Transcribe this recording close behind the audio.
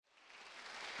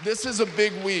This is a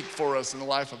big week for us in the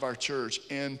life of our church.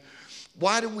 And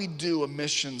why do we do a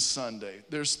Mission Sunday?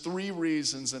 There's 3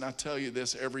 reasons, and I tell you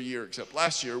this every year, except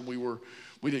last year we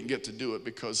didn't get to do it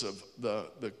because of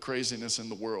the craziness in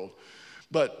the world.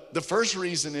 But the first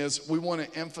reason is we want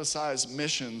to emphasize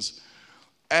missions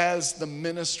as the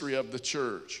ministry of the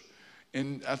church.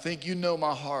 And I think you know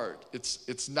my heart.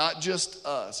 It's not just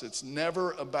us. It's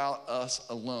never about us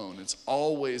alone. It's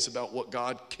always about what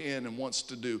God can and wants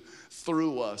to do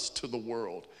through us to the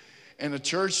world. And a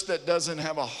church that doesn't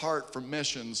have a heart for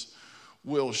missions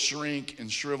will shrink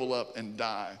and shrivel up and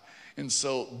die. And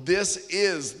so this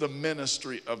is the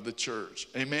ministry of the church.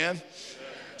 Amen?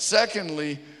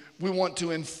 Secondly, we want to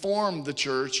inform the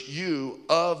church, you,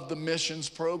 of the missions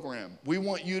program. We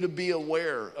want you to be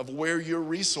aware of where your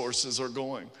resources are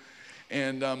going.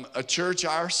 And a church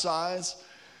our size,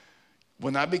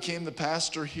 when I became the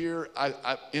pastor here,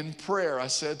 in prayer, I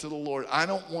said to the Lord, I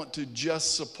don't want to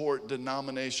just support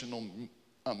denominational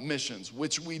missions,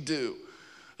 which we do.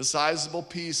 A sizable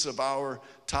piece of our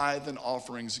tithe and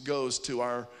offerings goes to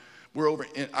our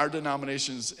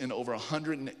denominations in over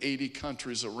 180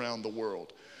 countries around the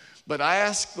world. But I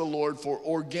ask the Lord for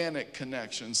organic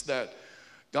connections that,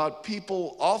 God,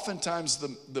 people, oftentimes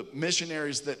the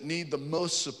missionaries that need the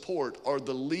most support are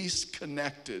the least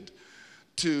connected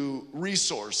to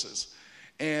resources.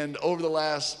 And over the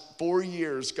last 4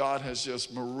 years, God has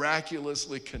just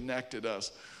miraculously connected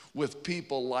us with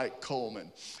people like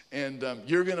Coleman. And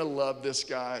you're going to love this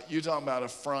guy. You're talking about a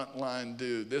frontline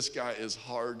dude. This guy is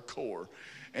hardcore,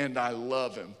 and I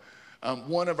love him.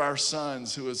 One of our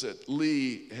sons who is at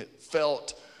Lee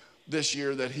felt this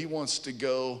year that he wants to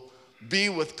go be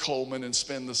with Coleman and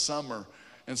spend the summer.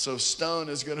 And so Stone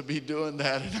is going to be doing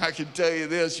that. And I can tell you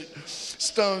this,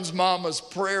 Stone's mama's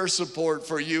prayer support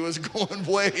for you is going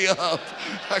way up.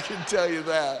 I can tell you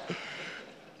that.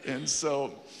 And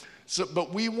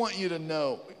but we want you to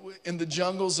know, in the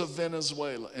jungles of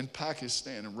Venezuela, in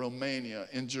Pakistan, in Romania,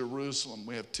 in Jerusalem,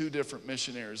 we have 2 different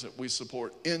missionaries that we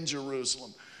support in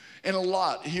Jerusalem. And a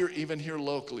lot here, even here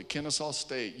locally, Kennesaw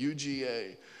State,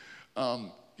 UGA,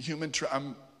 I'm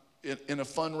in a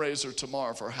fundraiser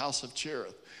tomorrow for House of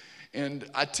Cherith. And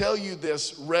I tell you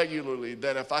this regularly,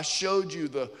 that if I showed you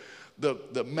the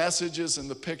messages and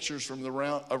the pictures from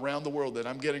around the world that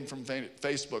I'm getting from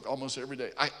Facebook almost every day,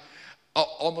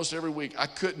 almost every week,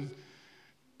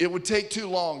 it would take too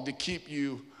long to keep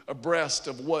you abreast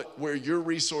of where your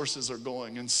resources are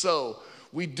going. And so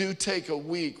we do take a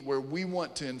week where we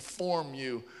want to inform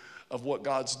you of what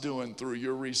God's doing through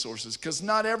your resources. Because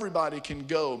not everybody can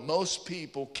go. Most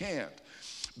people can't.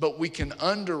 But we can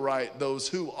underwrite those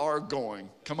who are going.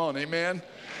 Come on, amen?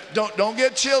 Don't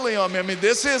get chilly on me. I mean,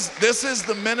 this is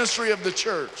the ministry of the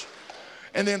church.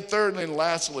 And then thirdly and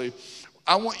lastly,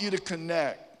 I want you to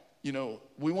connect.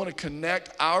 We want to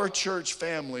connect our church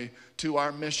family to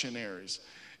our missionaries.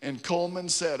 And Coleman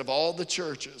said, of all the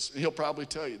churches, he'll probably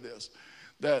tell you this,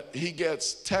 that he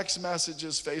gets text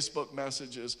messages, Facebook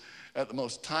messages at the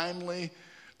most timely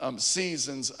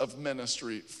seasons of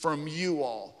ministry from you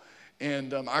all.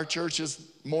 And our church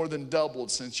has more than doubled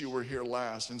since you were here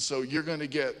last. And so you're going to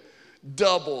get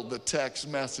double the text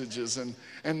messages and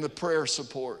the prayer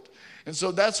support. And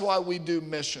so that's why we do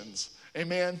missions.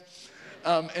 Amen?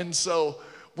 And so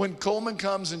when Coleman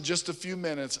comes in just a few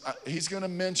minutes, he's going to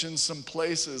mention some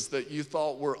places that you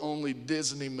thought were only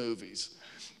Disney movies,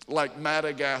 like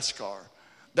Madagascar.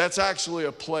 That's actually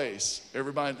a place,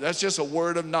 everybody. That's just a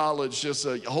word of knowledge, just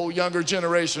a whole younger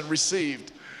generation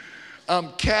received.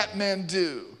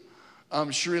 Kathmandu,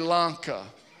 Sri Lanka,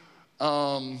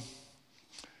 the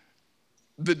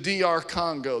DR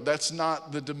Congo. That's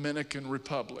not the Dominican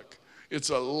Republic. It's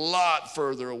a lot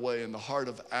further away in the heart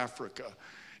of Africa.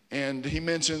 And he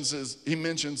mentions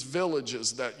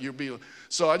villages that you'll be.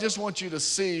 So I just want you to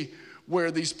see where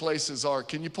these places are.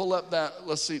 Can you pull up that?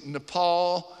 Let's see,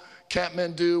 Nepal,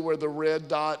 Kathmandu, where the red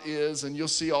dot is, and you'll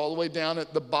see all the way down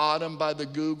at the bottom by the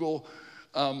Google,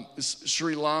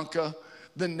 Sri Lanka.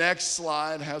 The next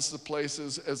slide has the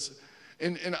places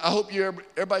and I hope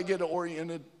everybody get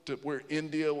oriented to where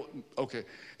India, okay.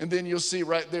 And then you'll see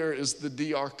right there is the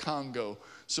DR Congo.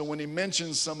 So when he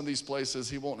mentions some of these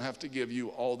places, he won't have to give you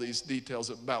all these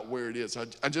details about where it is.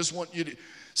 I just want you to,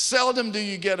 seldom do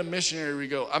you get a missionary where you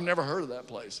go, I've never heard of that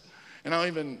place.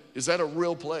 And is that a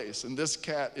real place? And this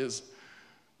cat is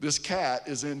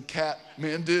in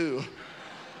Kathmandu.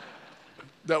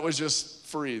 That was just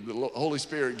free. The Holy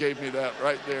Spirit gave me that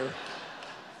right there.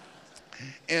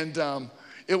 And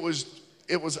it was,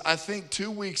 I think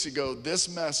 2 weeks ago, this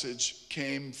message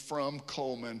came from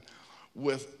Coleman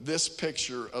with this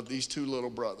picture of these 2 little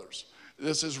brothers.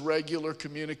 This is regular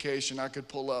communication. I could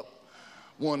pull up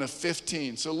one of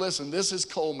 15. So listen, this is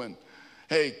Coleman.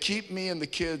 Hey, keep me and the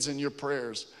kids in your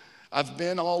prayers. I've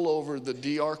been all over the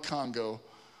DR Congo.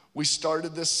 We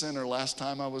started this center last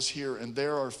time I was here, and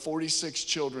there are 46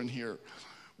 children here.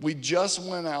 We just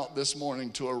went out this morning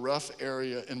to a rough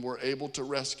area and were able to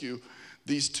rescue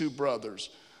these two brothers.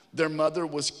 Their mother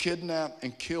was kidnapped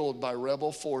and killed by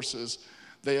rebel forces.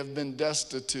 They have been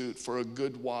destitute for a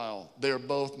good while. They are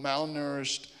both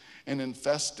malnourished and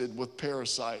infested with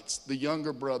parasites. The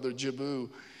younger brother, Jabu,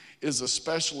 is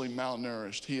especially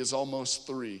malnourished. He is almost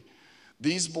 3.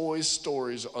 These boys'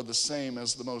 stories are the same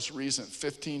as the most recent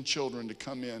 15 children to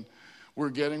come in. We're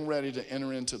getting ready to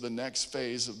enter into the next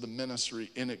phase of the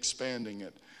ministry in expanding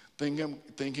it.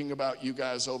 Thinking about you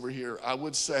guys over here, I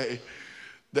would say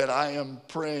that I am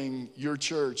praying your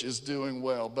church is doing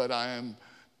well, but I am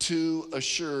too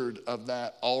assured of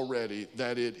that already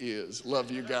that it is. Love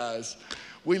you guys.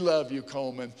 We love you,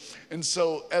 Coleman. And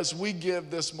so as we give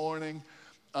this morning,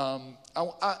 I'm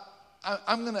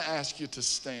going to ask you to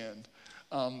stand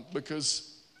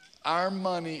because our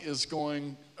money is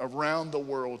going around the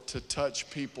world to touch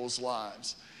people's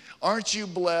lives. Aren't you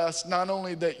blessed not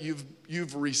only that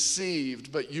you've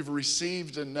received, but you've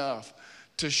received enough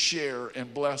to share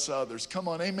and bless others? Come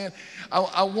on, amen.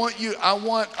 I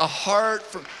want a heart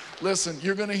for, listen,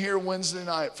 you're going to hear Wednesday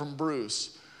night from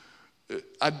Bruce.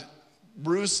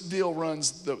 Bruce Deal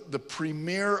runs the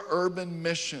premier urban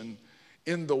mission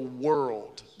in the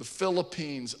world. The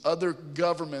Philippines, other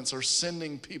governments are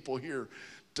sending people here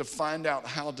to find out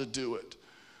how to do it.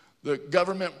 The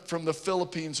government from the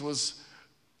Philippines was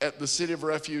at the City of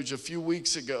Refuge a few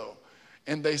weeks ago,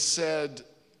 and they said,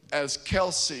 as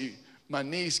Kelsey, my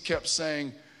niece, kept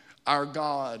saying, our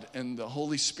God and the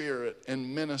Holy Spirit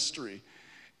and ministry,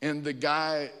 and the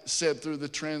guy said through the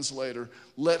translator,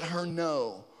 let her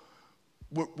know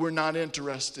we're not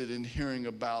interested in hearing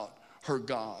about her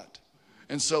God.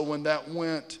 And so when that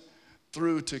went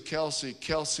through to Kelsey,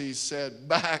 Kelsey said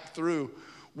back through,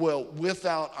 well,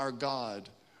 without our God,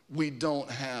 we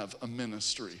don't have a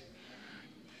ministry.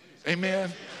 Amen?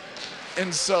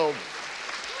 And so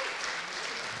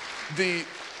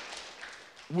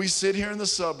we sit here in the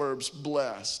suburbs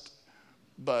blessed,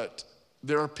 but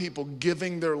there are people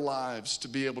giving their lives to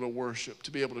be able to worship,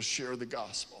 to be able to share the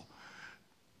gospel.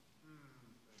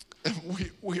 And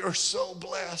we are so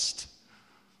blessed.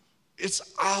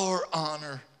 It's our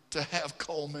honor to have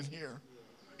Coleman here.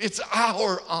 It's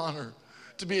our honor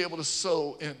to be able to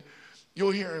sow in.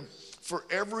 You'll hear him. For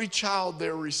every child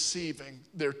they're receiving,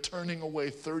 they're turning away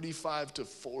 35 to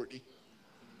 40.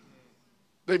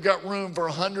 They've got room for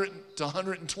 100 to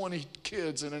 120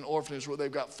 kids in an orphanage where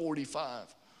they've got 45.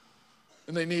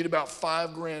 And they need about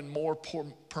 $5,000 more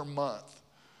per month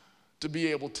to be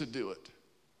able to do it.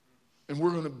 And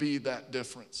we're going to be that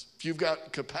difference. If you've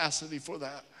got capacity for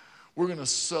that, we're going to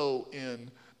sow in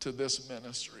to this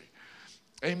ministry.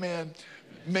 Amen.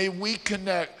 May we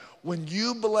connect. When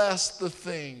you bless the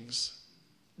things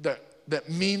that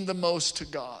mean the most to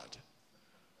God,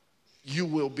 you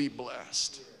will be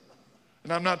blessed.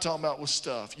 And I'm not talking about with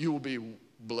stuff. You will be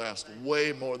blessed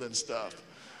way more than stuff.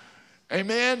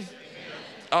 Amen? Amen.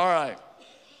 All right.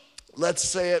 Let's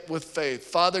say it with faith.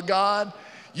 Father God,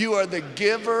 you are the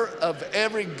giver of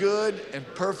every good and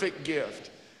perfect gift.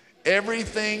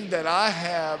 Everything that I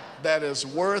have that is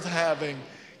worth having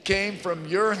came from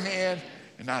your hand,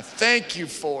 and I thank you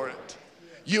for it.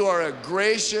 You are a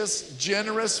gracious,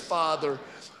 generous Father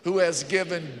who has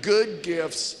given good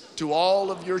gifts to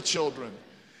all of your children.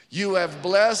 You have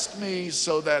blessed me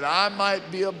so that I might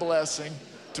be a blessing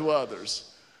to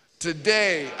others.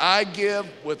 Today, I give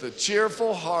with a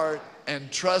cheerful heart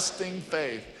and trusting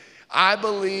faith. I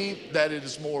believe that it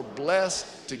is more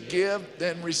blessed to give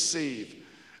than receive.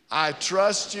 I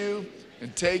trust you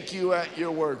and take you at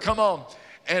your word. Come on.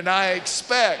 And I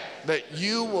expect that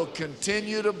you will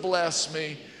continue to bless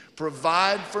me,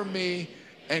 provide for me,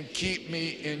 and keep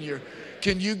me in your...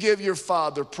 Can you give your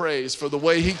Father praise for the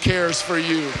way he cares for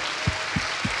you?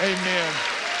 Amen.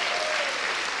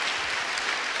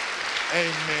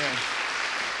 Amen.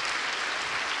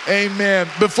 Amen.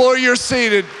 Before you're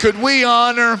seated, could we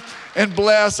honor and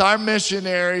bless our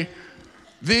missionary,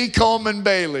 the Coleman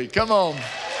Bailey? Come on.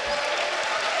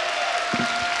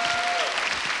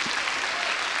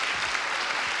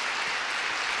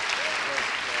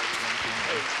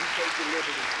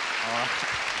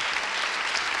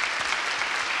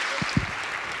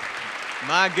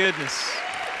 My goodness.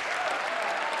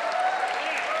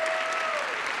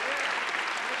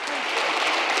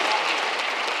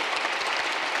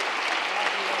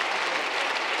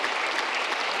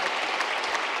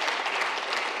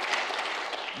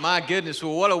 My goodness,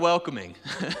 well, what a welcoming.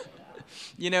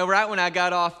 You know, right when I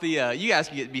got off the, you guys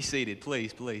can be seated,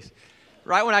 please.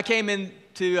 Right when I came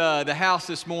into the house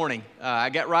this morning, I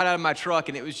got right out of my truck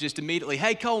and it was just immediately,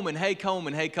 hey Coleman.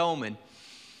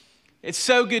 It's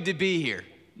so good to be here.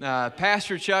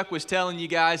 Pastor Chuck was telling you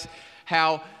guys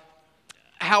how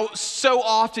so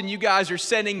often you guys are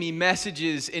sending me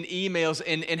messages and emails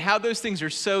and how those things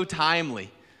are so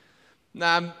timely.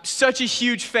 I'm such a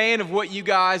huge fan of what you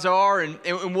guys are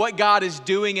and what God is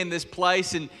doing in this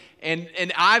place,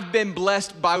 and I've been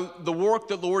blessed by the work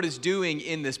the Lord is doing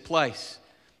in this place.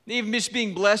 Even just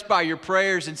being blessed by your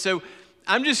prayers, and so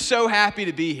I'm just so happy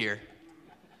to be here.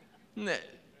 In the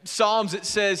Psalms, it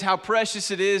says how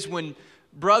precious it is when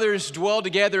brothers dwell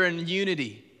together in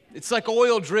unity. It's like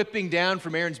oil dripping down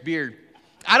from Aaron's beard.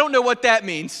 I don't know what that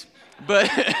means, but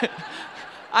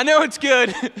I know it's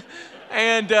good.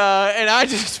 And I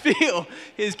just feel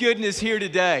His goodness here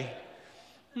today.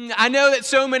 I know that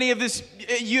so many of this,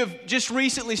 you have just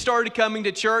recently started coming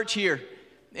to church here.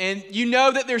 And you know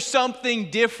that there's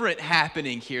something different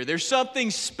happening here. There's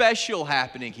something special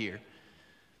happening here.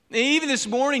 And even this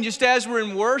morning, just as we're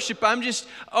in worship, I'm just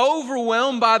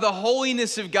overwhelmed by the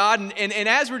holiness of God. And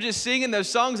as we're just singing those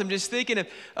songs, I'm just thinking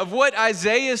of what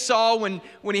Isaiah saw when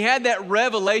he had that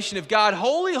revelation of God.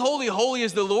 Holy, holy, holy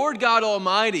is the Lord God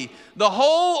Almighty. The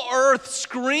whole earth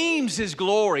screams His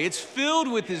glory. It's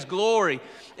filled with His glory.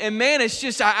 And man, it's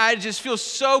just, I just feel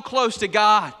so close to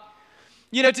God.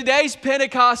 You know, today's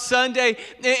Pentecost Sunday,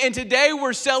 and today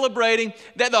we're celebrating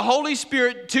that the Holy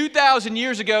Spirit 2,000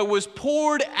 years ago was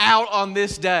poured out on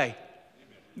this day.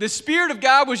 The Spirit of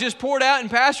God was just poured out, and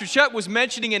Pastor Chuck was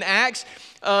mentioning in Acts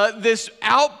this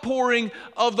outpouring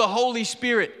of the Holy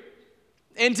Spirit.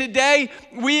 And today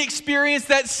we experience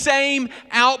that same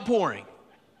outpouring.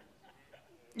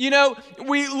 You know,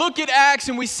 we look at Acts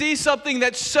and we see something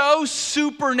that's so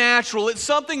supernatural. It's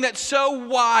something that's so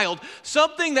wild,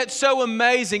 something that's so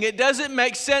amazing. It doesn't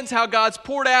make sense how God's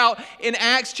poured out in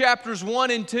Acts chapters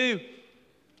 1 and 2.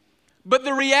 But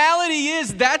the reality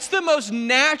is that's the most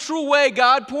natural way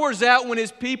God pours out when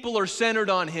His people are centered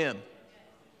on Him.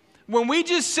 When we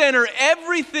just center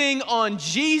everything on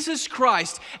Jesus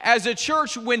Christ as a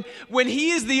church, when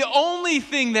He is the only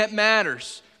thing that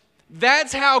matters,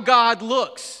 that's how God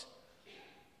looks.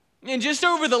 And just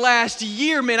over the last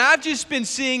year, man, I've just been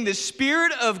seeing the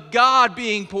Spirit of God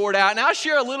being poured out. And I'll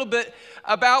share a little bit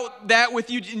about that with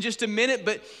you in just a minute.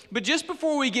 But just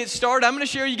before we get started, I'm going to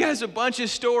share you guys a bunch of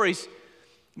stories.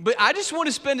 But I just want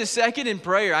to spend a second in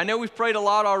prayer. I know we've prayed a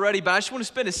lot already, but I just want to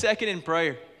spend a second in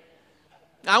prayer.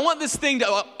 I want this thing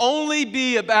to only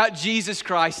be about Jesus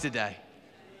Christ today.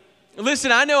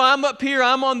 Listen, I know I'm up here,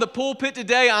 I'm on the pulpit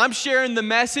today, I'm sharing the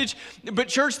message, but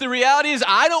church, the reality is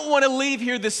I don't want to leave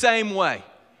here the same way.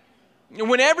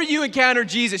 Whenever you encounter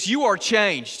Jesus, you are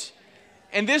changed.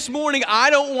 And this morning, I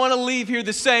don't want to leave here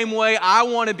the same way. I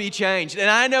want to be changed. And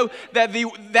I know that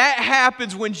that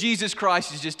happens when Jesus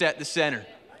Christ is just at the center.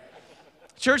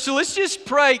 Church, so let's just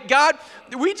pray. God,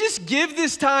 we just give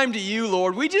this time to You,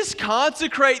 Lord. We just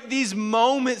consecrate these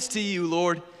moments to You,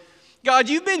 Lord. God,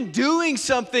 You've been doing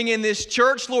something in this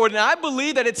church, Lord, and I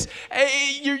believe that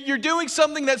you're doing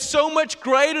something that's so much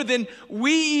greater than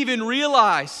we even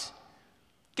realize.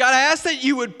 God, I ask that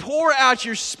You would pour out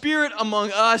Your Spirit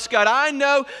among us. God, I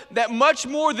know that much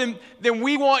more than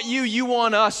we want You, You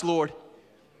want us, Lord.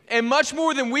 And much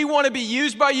more than we want to be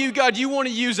used by You, God, You want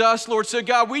to use us, Lord. So,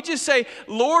 God, we just say,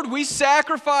 Lord, we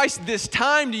sacrifice this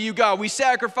time to You, God. We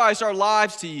sacrifice our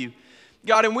lives to You.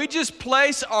 God, and we just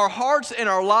place our hearts and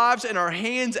our lives and our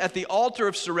hands at the altar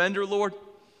of surrender, Lord.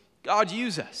 God,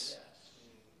 use us.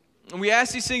 And we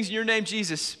ask these things in Your name,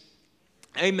 Jesus.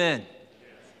 Amen.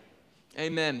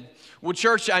 Amen. Well,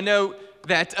 church, I know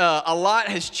that a lot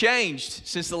has changed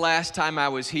since the last time I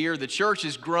was here. The church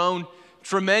has grown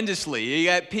tremendously. You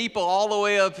got people all the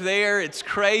way up there. It's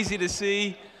crazy to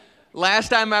see. Last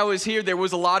time I was here, there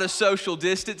was a lot of social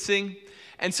distancing.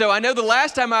 And so I know the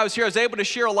last time I was here, I was able to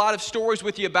share a lot of stories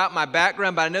with you about my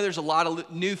background, but I know there's a lot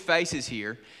of new faces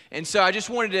here. And so I just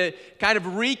wanted to kind of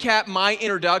recap my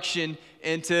introduction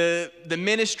into the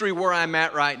ministry where I'm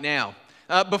at right now.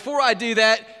 Before I do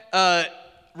that,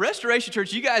 Restoration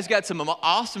Church, you guys got some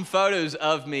awesome photos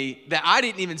of me that I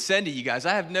didn't even send to you guys.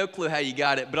 I have no clue how you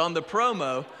got it, but on the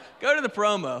promo, go to the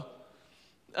promo.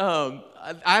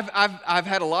 I've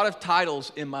had a lot of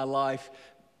titles in my life.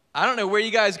 I don't know where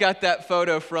you guys got that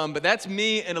photo from, but that's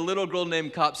me and a little girl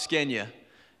named Kopskenya.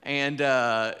 And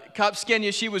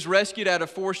Kopskenya, she was rescued out of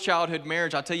forced childhood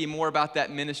marriage. I'll tell you more about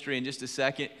that ministry in just a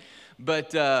second.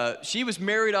 But she was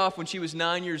married off when she was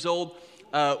 9 years old.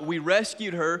 We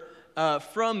rescued her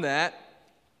from that.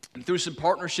 and through some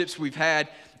partnerships we've had.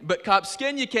 But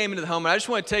Kopskenya came into the home, and I just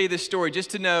want to tell you this story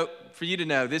just to know, for you to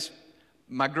know, this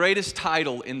my greatest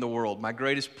title in the world, my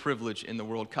greatest privilege in the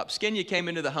world. Kopskenya came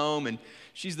into the home, and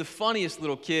she's the funniest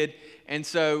little kid. And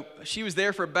so she was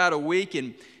there for about a week,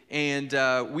 and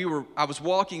I was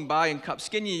walking by, and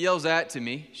Kopskenya yells out to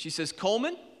me. She says,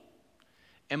 "Coleman,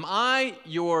 am I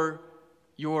your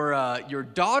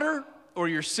daughter or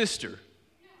your sister?"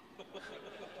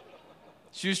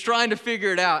 She was trying to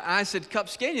figure it out. I said,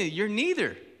 "Kopskenya, you're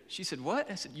neither." She said,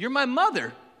 "What?" I said, "You're my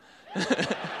mother."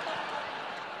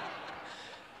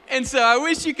 And so I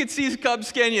wish you could see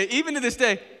Kopskenya, even to this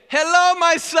day. "Hello,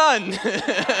 my son."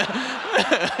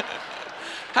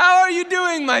 "How are you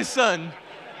doing, my son?"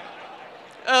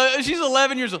 She's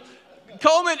 11 years old.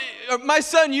 "Coleman, my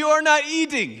son, you are not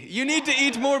eating. You need to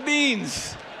eat more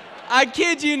beans." I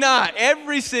kid you not,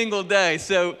 every single day.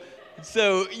 So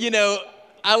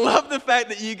I love the fact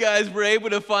that you guys were able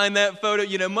to find that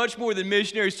photo. Much more than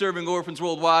missionaries serving orphans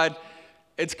worldwide,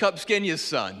 it's Kopskenya's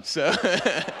son. So,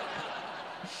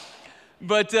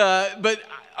 but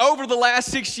over the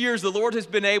last 6 years, the Lord has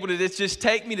been able to just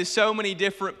take me to so many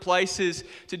different places,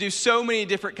 to do so many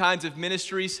different kinds of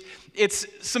ministries. It's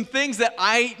some things that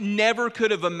I never could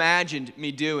have imagined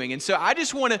me doing. And so I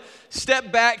just want to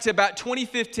step back to about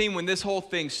 2015 when this whole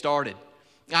thing started.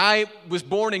 I was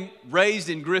born and raised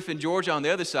in Griffin, Georgia, on the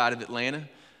other side of Atlanta,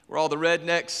 where all the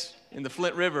rednecks in the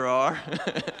Flint River are.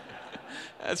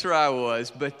 That's where I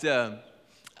was. But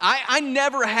I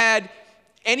never had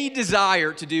any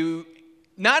desire to do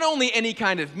not only any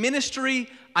kind of ministry,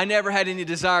 I never had any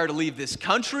desire to leave this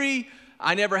country.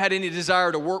 I never had any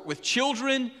desire to work with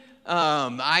children.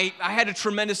 I had a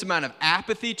tremendous amount of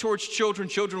apathy towards children.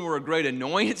 Children were a great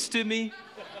annoyance to me.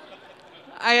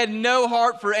 I had no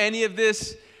heart for any of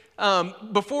this.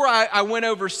 Before I went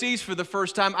overseas for the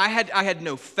first time, I had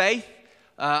no faith.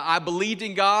 I believed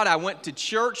in God. I went to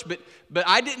church, but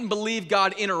I didn't believe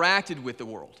God interacted with the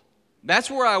world. That's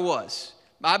where I was.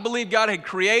 I believed God had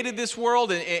created this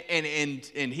world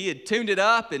and He had tuned it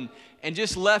up and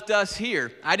just left us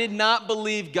here. I did not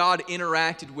believe God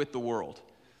interacted with the world.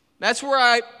 That's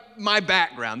where my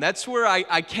background, that's where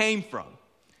I came from.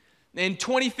 In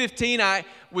 2015, I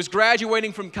was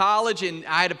graduating from college, and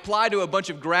I had applied to a bunch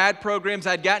of grad programs.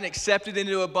 I'd gotten accepted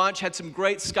into a bunch, had some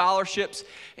great scholarships,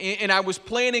 and I was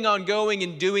planning on going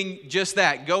and doing just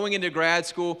that, going into grad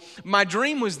school. My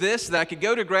dream was this, that I could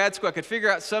go to grad school, I could figure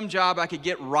out some job I could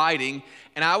get writing,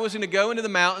 and I was going to go into the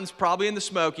mountains, probably in the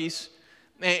Smokies,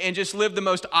 and just live the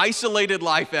most isolated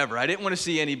life ever. I didn't want to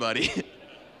see anybody.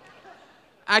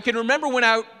 I can remember when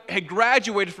I had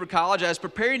graduated from college, I was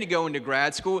preparing to go into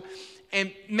grad school,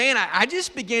 and man, I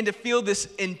just began to feel this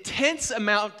intense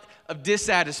amount of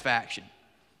dissatisfaction.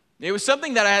 It was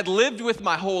something that I had lived with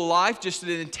my whole life, just an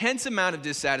intense amount of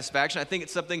dissatisfaction. I think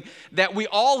it's something that we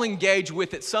all engage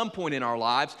with at some point in our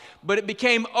lives, but it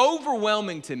became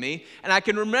overwhelming to me, and I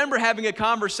can remember having a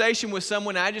conversation with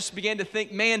someone, and I just began to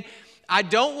think, man, I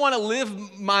don't want to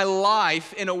live my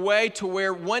life in a way to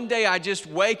where one day I just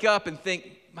wake up and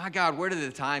think, my God, where did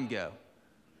the time go?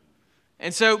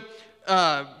 And so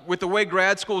with the way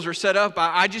grad schools are set up,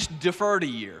 I just deferred a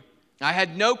year. I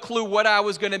had no clue what I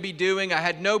was going to be doing. I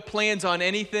had no plans on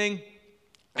anything.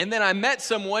 And then I met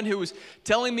someone who was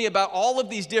telling me about all of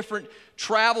these different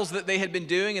travels that they had been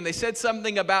doing, and they said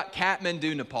something about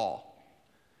Kathmandu, Nepal.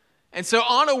 And so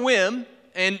on a whim,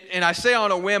 and I say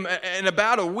on a whim, in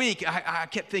about a week, I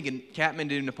kept thinking,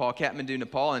 Kathmandu,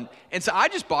 Nepal, and so I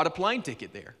just bought a plane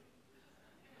ticket there.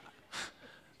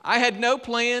 I had no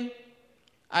plan.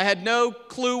 I had no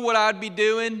clue what I'd be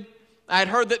doing. I had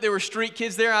heard that there were street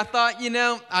kids there. I thought,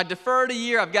 I deferred a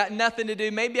year. I've got nothing to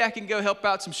do. Maybe I can go help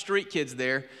out some street kids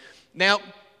there. Now,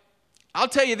 I'll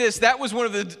tell you this. That was one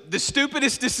of the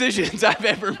stupidest decisions I've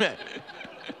ever made.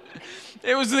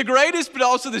 It was the greatest, but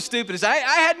also the stupidest. I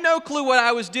had no clue what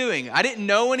I was doing. I didn't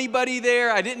know anybody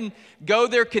there. I didn't go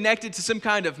there connected to some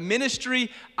kind of ministry.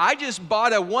 I just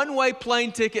bought a one-way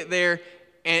plane ticket there,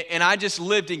 and I just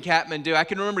lived in Kathmandu. I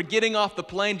can remember getting off the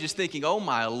plane just thinking, oh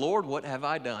my Lord, what have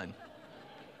I done?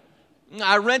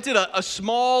 I rented a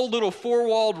small little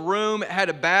four-walled room. It had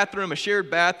a bathroom, a shared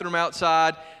bathroom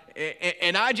outside,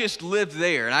 and I just lived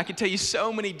there. And I can tell you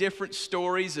so many different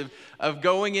stories of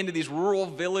going into these rural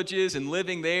villages and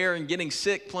living there and getting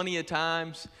sick plenty of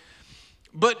times.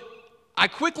 But I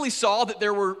quickly saw that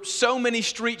there were so many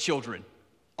street children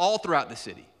all throughout the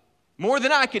city, more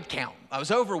than I could count. I was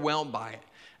overwhelmed by it.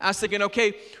 I was thinking,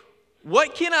 okay,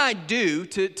 what can I do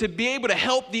to be able to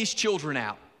help these children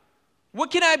out? What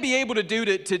can I be able to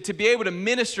do to be able to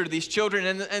minister to these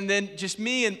children? And then just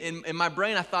me and my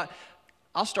brain, I thought,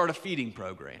 I'll start a feeding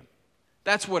program.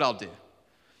 That's what I'll do.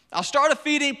 I'll start a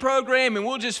feeding program and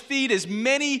we'll just feed as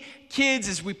many kids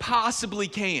as we possibly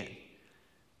can.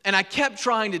 And I kept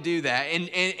trying to do that.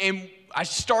 And I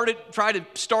tried to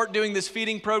start doing this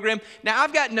feeding program. Now,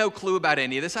 I've got no clue about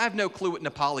any of this. I have no clue what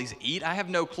Nepalis eat. I have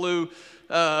no clue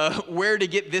where to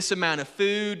get this amount of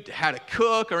food, how to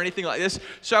cook, or anything like this.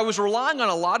 So I was relying on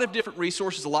a lot of different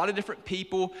resources, a lot of different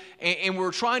people, and we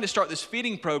were trying to start this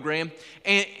feeding program.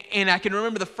 And I can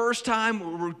remember the first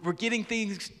time we're getting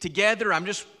things together. I'm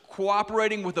just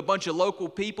cooperating with a bunch of local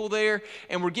people there,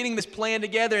 and we're getting this plan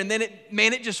together, and then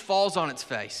it just falls on its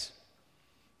face.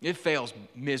 It fails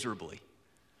miserably.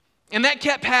 And that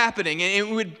kept happening, and it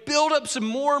would build up some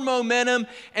more momentum,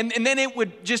 and then it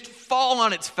would just fall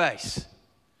on its face.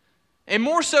 And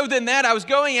more so than that, I was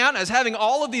going out and I was having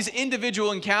all of these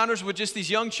individual encounters with just these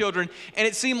young children, and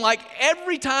it seemed like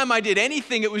every time I did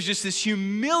anything, it was just this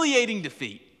humiliating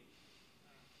defeat.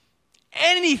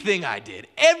 Anything I did,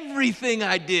 everything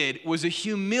I did was a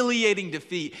humiliating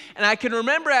defeat. And I can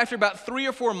remember after about 3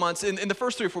 or 4 months, in the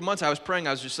first 3 or 4 months I was praying,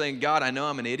 I was just saying, God, I know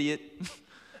I'm an idiot.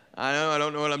 I know I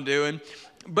don't know what I'm doing.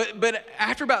 But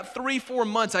after about 3, 4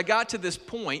 months, I got to this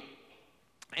point,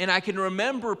 and I can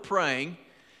remember praying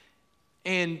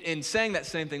and saying that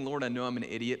same thing, Lord, I know I'm an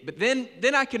idiot. But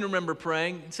then I can remember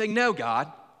praying and saying, no, God,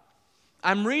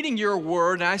 I'm reading your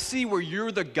word, and I see where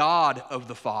you're the God of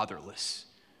the fatherless.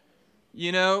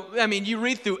 You know, I mean, you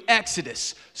read through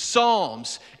Exodus,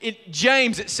 Psalms,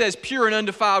 James, it says, pure and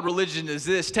undefiled religion is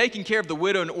this, taking care of the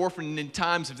widow and orphan in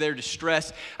times of their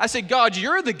distress. I say, God,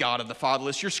 you're the God of the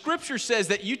fatherless. Your scripture says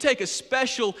that you take a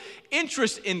special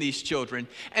interest in these children.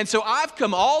 And so I've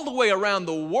come all the way around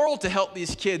the world to help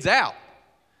these kids out.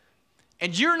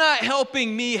 And you're not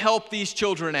helping me help these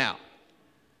children out.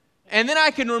 And then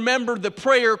I can remember the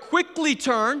prayer quickly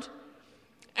turned,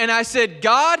 and I said,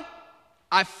 God,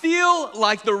 I feel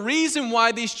like the reason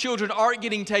why these children aren't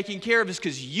getting taken care of is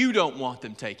because you don't want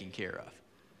them taken care of.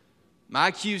 I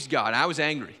accused God. I was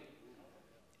angry.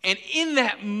 And in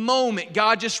that moment,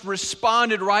 God just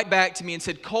responded right back to me and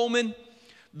said, Coleman,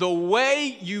 the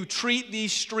way you treat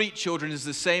these street children is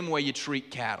the same way you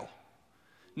treat cattle.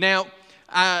 Now,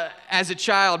 as a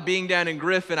child, being down in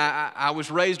Griffin, I was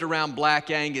raised around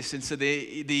Black Angus, and so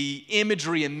the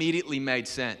imagery immediately made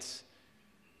sense.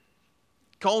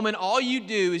 Coleman, all you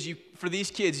do is for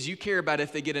these kids is you care about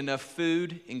if they get enough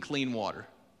food and clean water.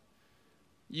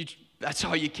 That's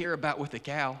all you care about with a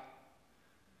cow.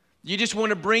 You just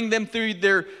want to bring them through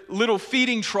their little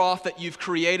feeding trough that you've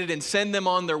created and send them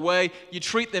on their way. You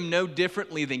treat them no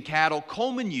differently than cattle.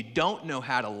 Coleman, you don't know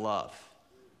how to love.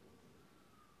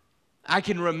 I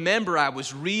can remember I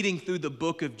was reading through the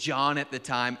book of John at the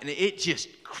time, and it just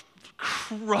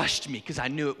crushed me because I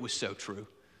knew it was so true.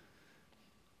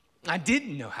 I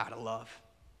didn't know how to love.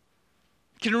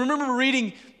 I can remember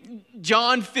reading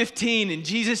John 15 and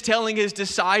Jesus telling his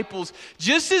disciples,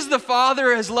 just as the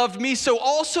Father has loved me, so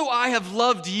also I have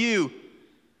loved you.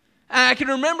 And I can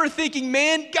remember thinking,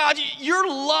 man, God, your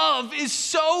love is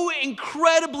so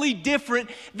incredibly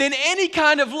different than any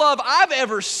kind of love I've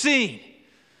ever seen.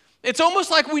 It's almost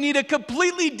like we need a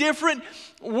completely different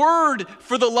word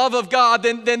for the love of God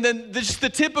than just the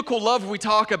typical love we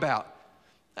talk about.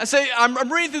 I say,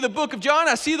 I'm reading through the book of John.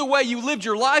 I see the way you lived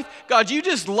your life. God, you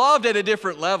just loved at a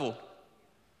different level.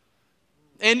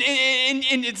 And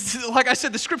it's like I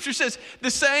said, the scripture says the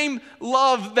same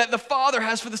love that the Father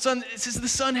has for the Son, it says the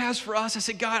Son has for us. I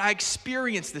said, God, I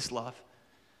experienced this love.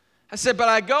 I said, but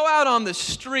I go out on the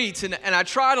streets and I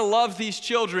try to love these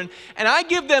children, and I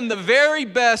give them the very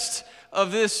best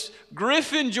of this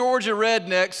Griffin, Georgia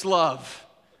redneck's love.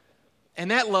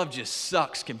 And that love just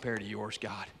sucks compared to yours,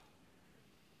 God.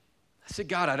 I said,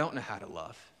 God, I don't know how to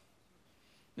love.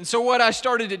 And so what I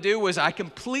started to do was I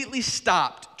completely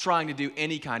stopped trying to do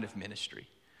any kind of ministry.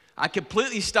 I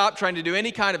completely stopped trying to do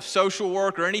any kind of social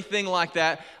work or anything like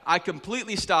that. I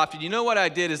completely stopped. And you know what I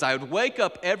did is I would wake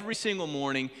up every single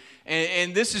morning,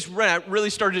 and this is when I really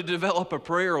started to develop a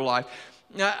prayer life.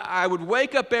 I would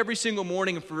wake up every single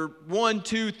morning, and for 1,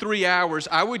 2, 3 hours,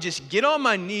 I would just get on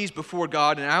my knees before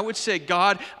God, and I would say,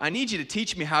 God, I need you to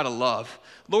teach me how to love.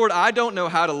 Lord, I don't know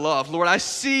how to love. Lord, I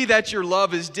see that your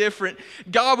love is different.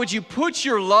 God, would you put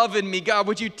your love in me? God,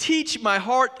 would you teach my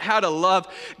heart how to love?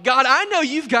 God, I know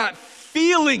you've got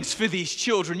feelings for these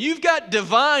children. You've got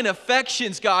divine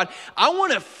affections, God. I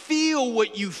want to feel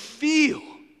what you feel.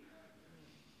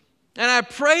 And I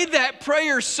prayed that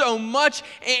prayer so much,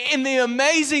 and the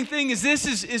amazing thing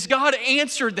is God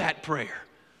answered that prayer.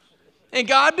 And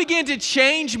God began to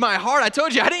change my heart. I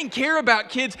told you, I didn't care about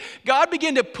kids. God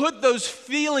began to put those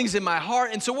feelings in my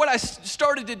heart. And so what I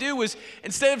started to do was,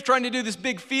 instead of trying to do this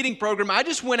big feeding program, I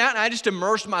just went out and I just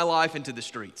immersed my life into the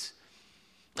streets.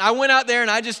 I went out there and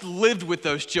I just lived with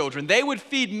those children. They would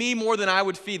feed me more than I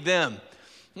would feed them.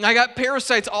 And I got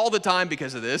parasites all the time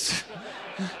because of this.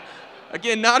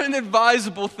 Again, not an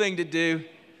advisable thing to do.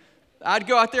 I'd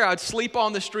go out there, I'd sleep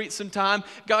on the street sometime.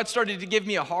 God started to give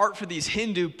me a heart for these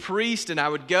Hindu priests, and I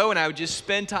would go and I would just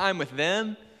spend time with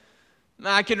them. And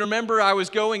I can remember I was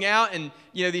going out and,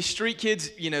 these street kids,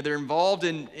 they're involved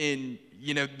in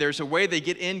there's a way they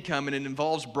get income, and it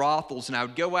involves brothels. And I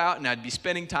would go out and I'd be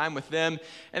spending time with them.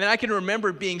 And then I can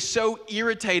remember being so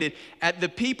irritated at the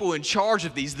people in charge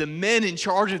of these, the men in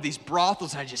charge of these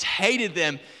brothels. I just hated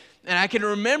them. And I can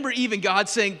remember even God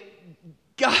saying,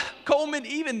 God, Coleman,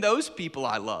 even those people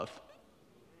I love.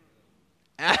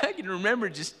 And I can remember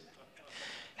just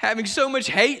having so much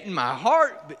hate in my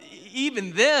heart, but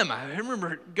even them. I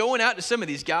remember going out to some of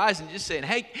these guys and just saying,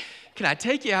 hey, can I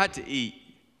take you out to eat?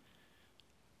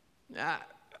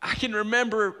 I can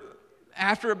remember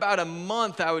after about a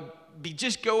month, I would be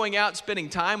just going out and spending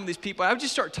time with these people. I would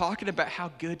just start talking about how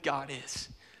good God is.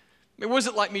 It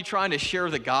wasn't like me trying to share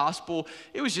the gospel.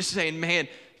 It was just saying, man,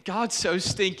 God's so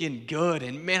stinking good.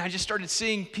 And man, I just started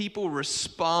seeing people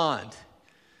respond.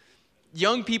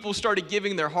 Young people started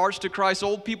giving their hearts to Christ.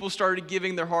 Old people started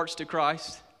giving their hearts to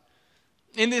Christ.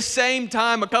 In this same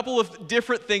time, a couple of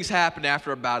different things happened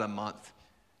after about a month.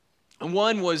 And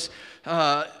one was,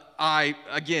 I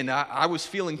was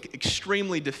feeling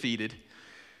extremely defeated.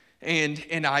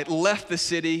 And I left the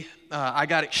city. I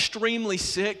got extremely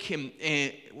sick and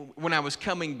when I was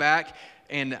coming back.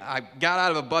 And I got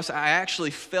out of a bus. I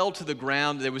actually fell to the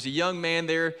ground. There was a young man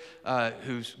there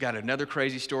who's got another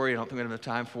crazy story. I don't think we have enough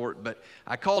time for it. But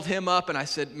I called him up and I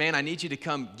said, man, I need you to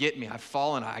come get me. I've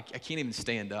fallen. I can't even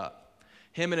stand up.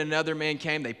 Him and another man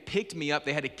came. They picked me up.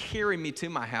 They had to carry me to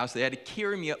my house. They had to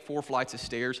carry me up 4 flights of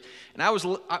stairs.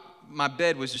 And my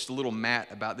bed was just a little mat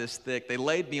about this thick. They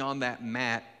laid me on that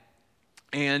mat.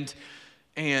 And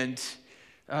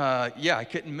I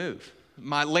couldn't move.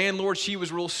 My landlord, she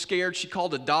was real scared. She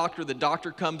called a doctor. The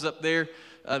doctor comes up there.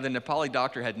 The Nepali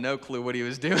doctor had no clue what he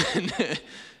was doing.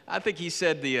 I think he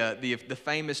said the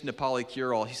famous Nepali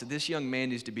cure-all. He said, this young man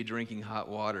needs to be drinking hot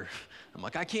water. I'm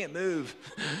like, I can't move.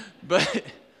 But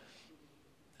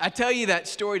I tell you that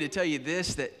story to tell you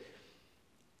this, that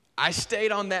I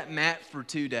stayed on that mat for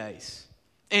 2 days.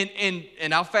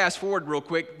 And I'll fast forward real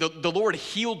quick. The Lord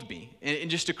healed me in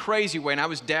just a crazy way. And I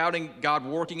was doubting God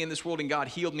working in this world, and God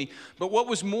healed me. But what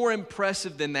was more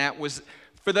impressive than that was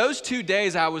for those 2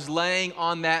 days I was laying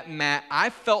on that mat, I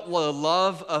felt the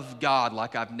love of God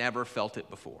like I've never felt it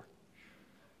before.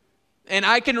 And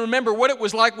I can remember what it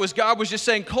was like was God was just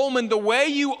saying, Coleman, the way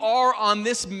you are on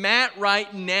this mat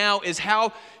right now is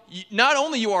how not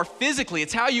only you are physically,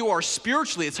 it's how you are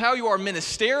spiritually, it's how you are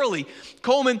ministerially.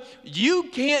 Coleman, you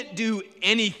can't do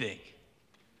anything,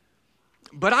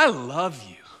 but I love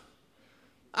you.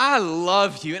 I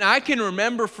love you. And I can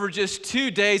remember for just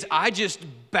 2 days, I just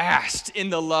basked in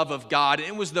the love of God. And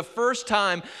it was the first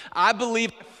time I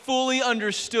believe I fully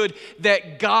understood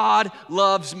that God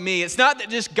loves me. It's not that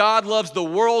just God loves the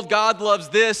world, God loves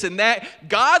this and that.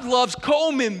 God loves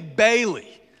Coleman Bailey.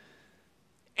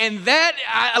 And that,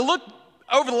 I look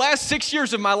over the last 6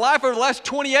 years of my life, over the last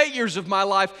 28 years of my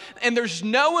life, and there's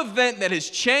no event that has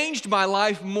changed my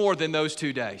life more than those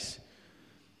 2 days.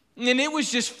 And it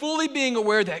was just fully being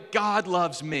aware that God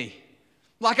loves me.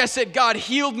 Like I said, God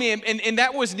healed me, and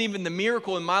that wasn't even the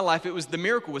miracle in my life. The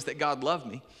miracle was that God loved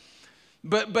me.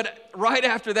 But right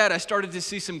after that, I started to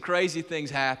see some crazy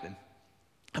things happen.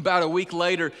 About a week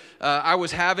later, I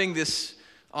was having this.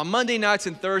 On Monday nights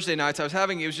and Thursday nights,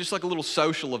 it was just like a little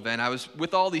social event. I was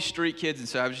with all these street kids, and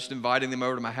so I was just inviting them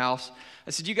over to my house. I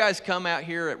said, you guys come out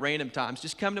here at random times.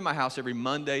 Just come to my house every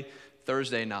Monday,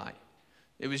 Thursday night.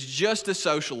 It was just a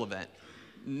social event.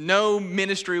 No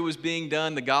ministry was being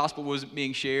done. The gospel wasn't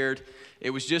being shared.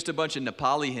 It was just a bunch of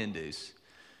Nepali Hindus.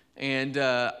 And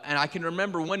I can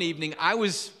remember one evening,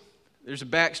 there's a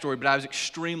backstory, but I was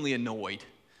extremely annoyed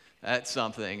at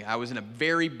something. I was in a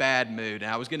very bad mood,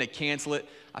 and I was going to cancel it.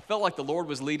 I felt like the Lord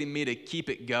was leading me to keep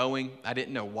it going. I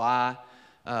didn't know why,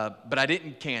 but I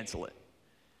didn't cancel it.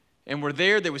 And we're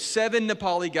there. There was 7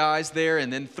 Nepali guys there,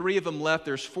 and then 3 of them left.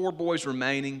 There's 4 boys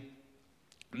remaining,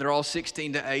 and they're all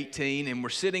 16 to 18, and we're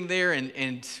sitting there,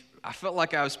 and I felt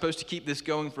like I was supposed to keep this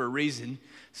going for a reason.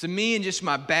 So me and just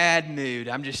my bad mood,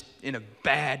 I'm just in a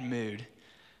bad mood.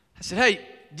 I said, hey,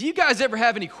 do you guys ever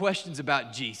have any questions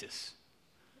about Jesus?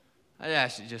 I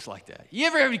asked it just like that. You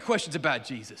ever have any questions about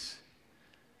Jesus?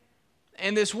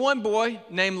 And this one boy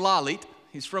named Lalit,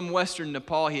 he's from Western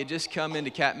Nepal. He had just come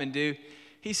into Kathmandu.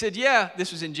 He said, yeah,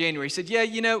 this was in January. He said, yeah,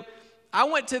 you know, I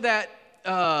went to that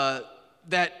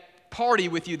party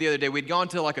with you the other day. We'd gone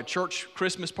to like a church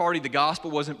Christmas party. The gospel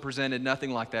wasn't presented,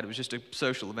 nothing like that. It was just a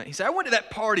social event. He said, I went to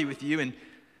that party with you, and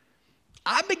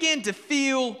I began to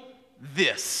feel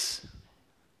this.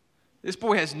 This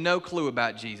boy has no clue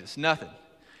about Jesus, nothing.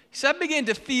 He said, I began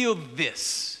to feel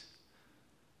this.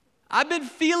 I've been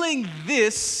feeling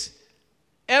this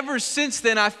ever since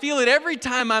then. I feel it every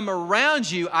time I'm around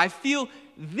you. I feel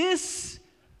this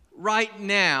right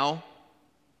now.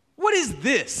 What is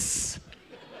this?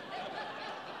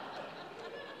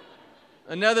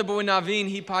 Another boy, Naveen,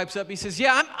 he pipes up. He says,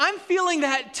 yeah, I'm feeling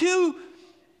that too.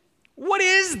 What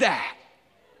is that?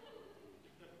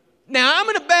 Now, I'm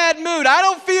in a bad mood. I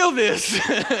don't feel this.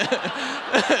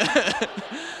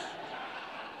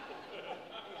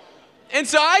 And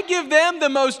so I give them the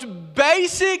most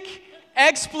basic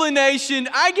explanation.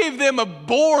 I gave them a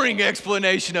boring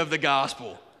explanation of the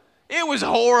gospel. It was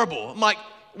horrible. I'm like,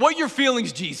 what are your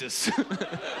feelings, Jesus?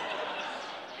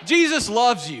 Jesus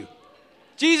loves you.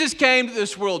 Jesus came to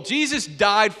this world. Jesus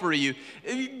died for you.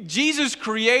 Jesus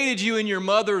created you in your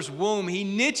mother's womb. He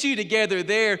knit you together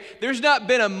there. There's not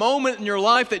been a moment in your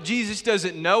life that Jesus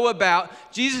doesn't know about.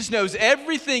 Jesus knows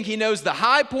everything. He knows the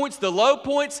high points, the low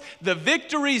points, the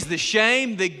victories, the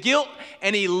shame, the guilt,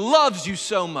 and He loves you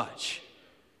so much.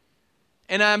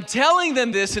 And I'm telling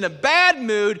them this in a bad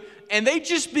mood, and they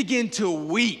just begin to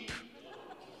weep.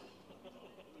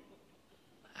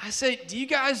 I say, do you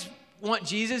guys want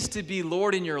Jesus to be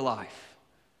Lord in your life?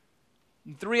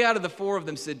 And 3 out of the 4 of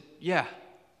them said, yeah.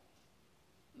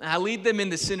 I lead them in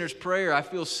the sinner's prayer. I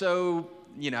feel so,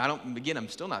 I'm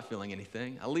still not feeling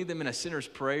anything. I lead them in a sinner's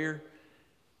prayer.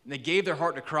 And they gave their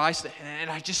heart to Christ, and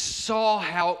I just saw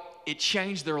how it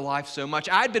changed their life so much.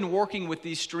 I'd been working with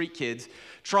these street kids,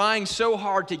 trying so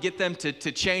hard to get them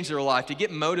to change their life, to get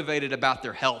motivated about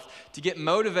their health, to get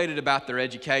motivated about their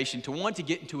education, to want to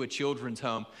get into a children's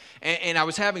home. And I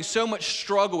was having so much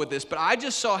struggle with this, but I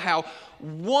just saw how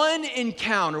one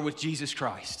encounter with Jesus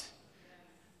Christ,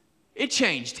 it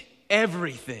changed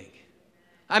everything.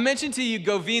 I mentioned to you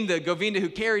Govinda who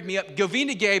carried me up.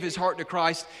 Govinda gave his heart to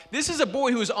Christ. This is a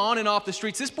boy who is on and off the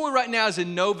streets. This boy right now is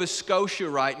in Nova Scotia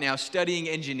right now studying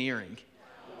engineering.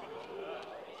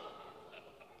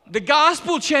 The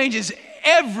gospel changes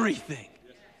everything.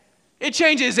 It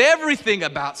changes everything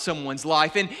about someone's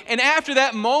life. And after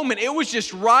that moment, it was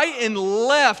just right and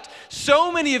left. So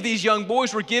many of these young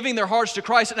boys were giving their hearts to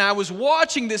Christ, and I was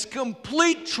watching this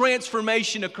complete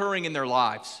transformation occurring in their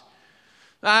lives.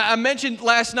 I mentioned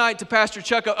last night to Pastor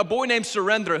Chuck a boy named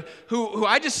Surendra who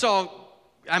I just saw,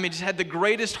 just had the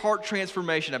greatest heart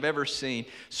transformation I've ever seen.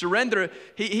 Surendra,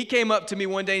 he came up to me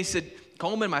one day and he said,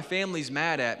 Coleman, my family's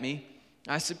mad at me.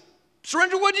 I said,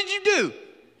 Surendra, what did you do?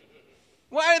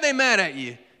 Why are they mad at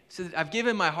you? He said, I've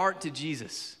given my heart to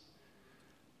Jesus.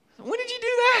 When did you do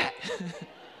that?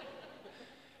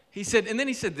 He said, and then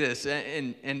he said this,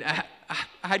 and I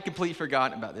had completely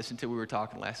forgotten about this until we were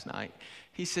talking last night.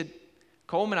 He said,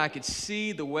 Coleman, I could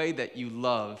see the way that you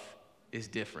love is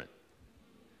different.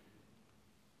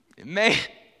 Man,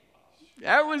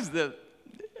 that was the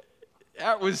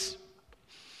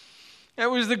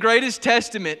greatest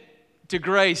testament to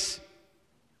grace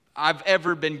I've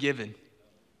ever been given.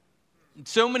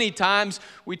 So many times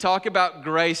we talk about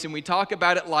grace and we talk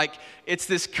about it like it's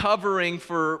this covering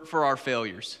for our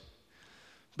failures.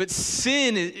 But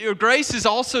grace is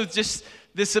also just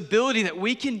this ability that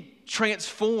we can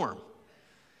transform.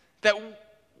 That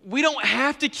we don't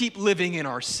have to keep living in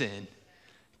our sin.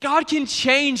 God can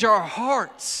change our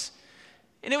hearts.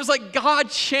 And it was like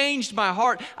God changed my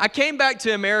heart. I came back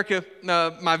to America.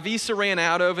 My visa ran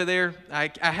out over there. I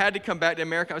had to come back to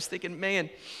America. I was thinking, man,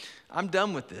 I'm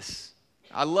done with this.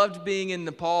 I loved being in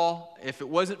Nepal. If it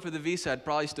wasn't for the visa, I'd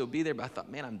probably still be there. But I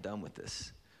thought, man, I'm done with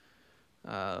this.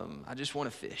 I just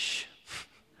want to fish.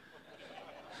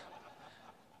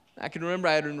 I can remember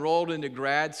I had enrolled into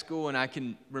grad school, and I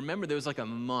can remember there was like a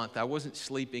month I wasn't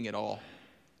sleeping at all.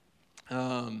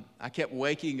 I kept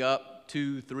waking up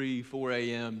 2, 3, 4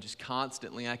 a.m. just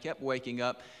constantly. I kept waking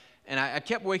up, and I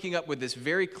kept waking up with this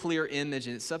very clear image,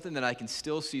 and it's something that I can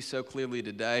still see so clearly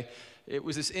today. It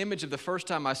was this image of the first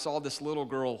time I saw this little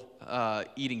girl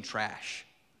eating trash,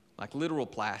 like literal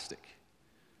plastic.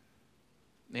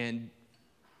 And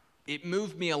it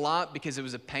moved me a lot because it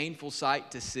was a painful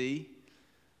sight to see.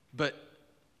 But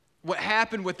what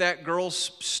happened with that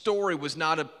girl's story was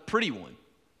not a pretty one.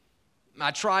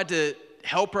 I tried to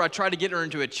help her. I tried to get her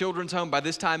into a children's home. By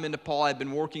this time in Nepal, I'd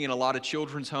been working in a lot of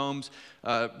children's homes,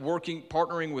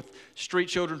 partnering with street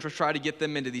children to try to get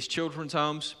them into these children's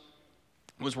homes.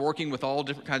 Was working with all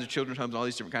different kinds of children's homes, all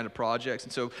these different kinds of projects.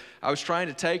 And so I was trying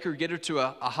to take her, get her to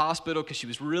a hospital because she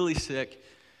was really sick,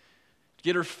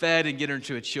 get her fed and get her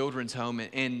into a children's home.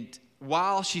 And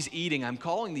while she's eating, I'm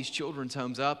calling these children's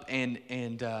homes up, and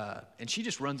she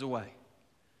just runs away.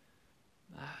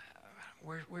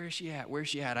 Where is she at? Where is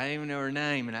she at? I don't even know her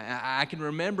name. And I can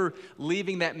remember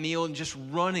leaving that meal and just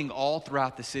running all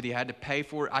throughout the city. I had to pay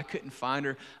for it. I couldn't find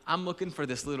her. I'm looking for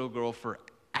this little girl for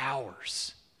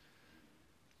hours.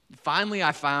 Finally,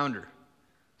 I found her.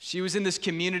 She was in this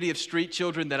community of street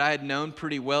children that I had known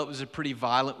pretty well. It was a pretty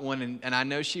violent one, and I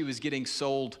know she was getting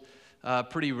sold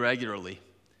pretty regularly.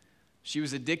 She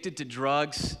was addicted to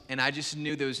drugs, and I just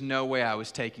knew there was no way I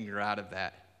was taking her out of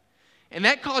that. And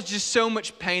that caused just so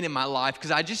much pain in my life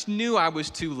because I just knew I was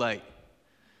too late.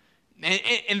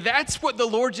 And that's what the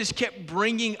Lord just kept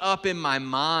bringing up in my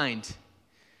mind,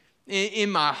 in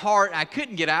my heart. I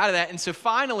couldn't get out of that. And so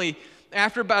finally,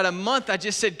 after about a month, I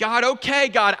just said, God, okay,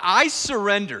 God, I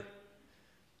surrender.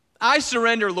 I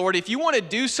surrender, Lord. If you want to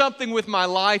do something with my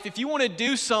life, if you want to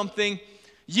do something,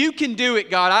 you can do it,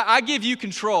 God. I give you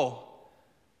control.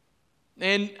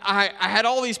 And I had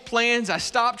all these plans. I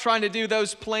stopped trying to do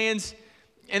those plans.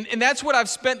 And that's what I've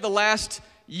spent the last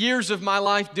years of my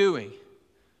life doing.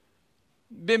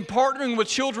 Been partnering with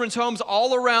children's homes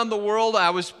all around the world. I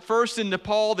was first in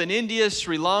Nepal, then India,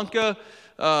 Sri Lanka,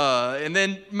 and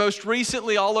then most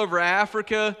recently all over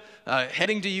Africa,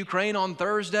 heading to Ukraine on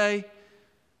Thursday.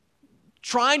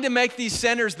 Trying to make these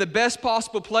centers the best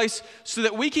possible place so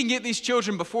that we can get these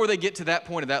children before they get to that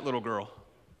point of that little girl.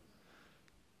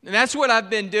 And that's what I've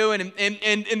been doing,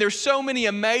 and there's so many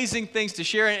amazing things to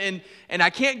share, and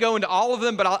I can't go into all of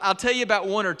them, but I'll tell you about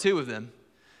one or two of them.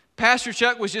 Pastor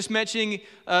Chuck was just mentioning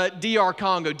DR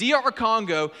Congo. DR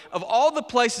Congo, of all the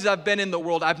places I've been in the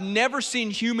world, I've never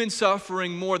seen human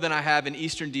suffering more than I have in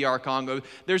eastern DR Congo.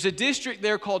 There's a district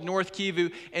there called North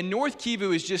Kivu, and North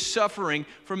Kivu is just suffering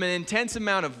from an intense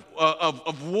amount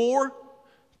of war.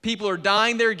 People are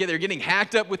dying there. They're getting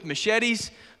hacked up with machetes.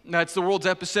 That's the world's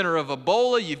epicenter of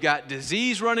Ebola. You've got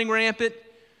disease running rampant.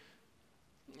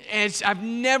 And I've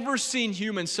never seen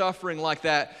human suffering like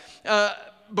that.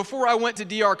 Before I went to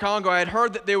DR Congo, I had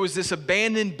heard that there was this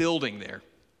abandoned building there.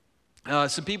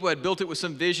 Some people had built it with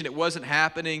some vision. It wasn't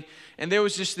happening. And there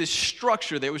was just this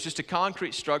structure. There was just a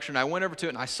concrete structure. And I went over to it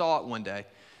and I saw it one day.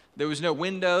 There was no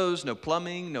windows, no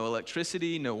plumbing, no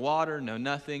electricity, no water, no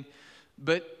nothing.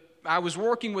 But I was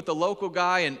working with the local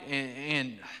guy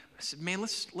and I said, man,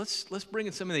 let's bring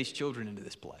in some of these children into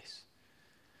this place.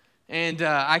 And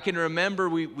I can remember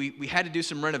we had to do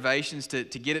some renovations to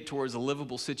get it towards a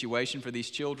livable situation for these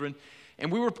children.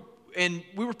 And we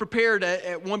were prepared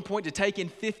at one point to take in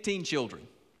 15 children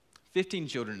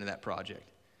in that project.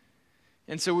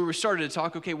 And so we were starting to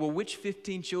talk, okay, well, which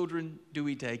 15 children do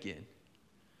we take in?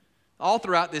 All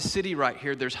throughout this city right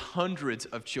here, there's hundreds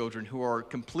of children who are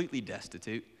completely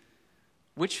destitute.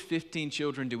 Which 15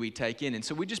 children do we take in? And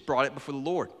so we just brought it before the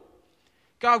Lord.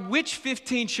 God, which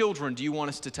 15 children do you want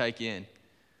us to take in?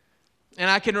 And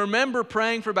I can remember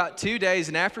praying for about 2 days,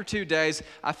 and after 2 days,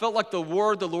 I felt like the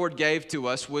word the Lord gave to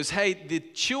us was, hey, the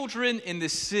children in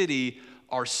this city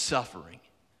are suffering.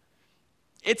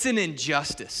 It's an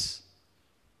injustice.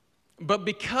 But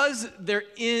because they're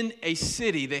in a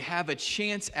city, they have a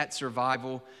chance at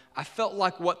survival. I felt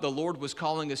like what the Lord was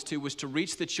calling us to was to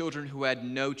reach the children who had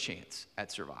no chance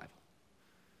at survival.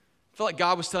 I felt like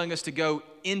God was telling us to go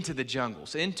into the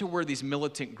jungles, into where these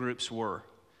militant groups were,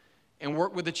 and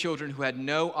work with the children who had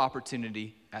no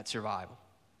opportunity at survival.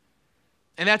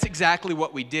 And that's exactly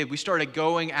what we did. We started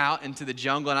going out into the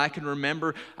jungle, and I can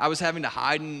remember I was having to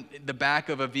hide in the back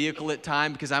of a vehicle at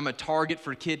times because I'm a target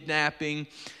for kidnapping,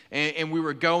 and we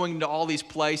were going to all these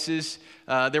places.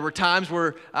 There were times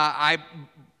where I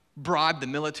bribed the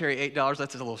military $8.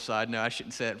 That's a little side note. I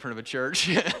shouldn't say that in front of a church.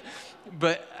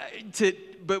 But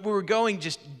we were going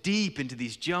just deep into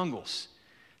these jungles.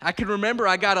 I can remember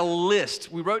I got a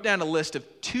list. We wrote down a list of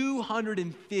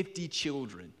 250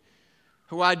 children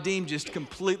who I deemed just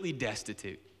completely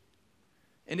destitute.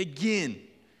 And again,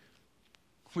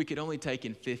 we could only take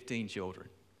in 15 children.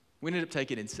 We ended up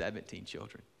taking in 17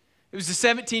 children. It was the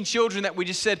 17 children that we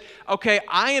just said, okay,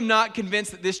 I am not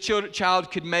convinced that this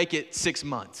child could make it 6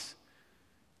 months.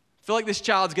 I feel like this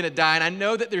child's going to die, and I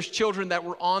know that there's children that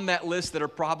were on that list that are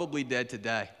probably dead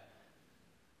today.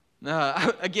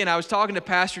 Again, I was talking to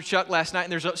Pastor Chuck last night,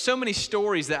 and there's so many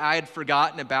stories that I had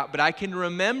forgotten about, but I can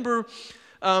remember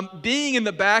being in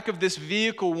the back of this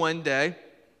vehicle one day,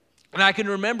 And I can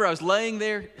remember I was laying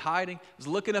there hiding, I was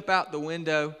looking up out the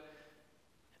window,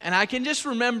 and I can just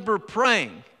remember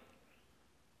praying.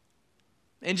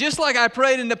 And just like I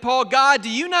prayed in Nepal, God, do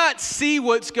you not see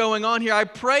what's going on here? I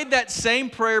prayed that same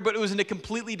prayer, but it was in a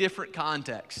completely different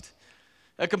context,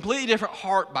 a completely different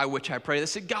heart by which I prayed. I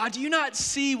said, God, do you not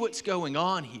see what's going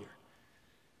on here?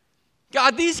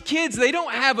 God, these kids, they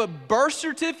don't have a birth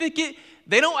certificate.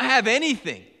 They don't have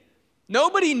anything.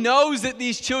 Nobody knows that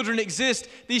these children exist.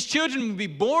 These children will be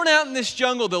born out in this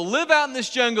jungle. They'll live out in this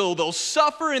jungle. They'll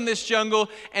suffer in this jungle,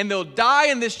 and they'll die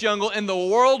in this jungle, and the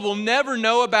world will never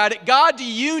know about it. God, do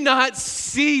you not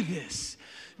see this?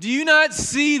 Do you not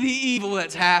see the evil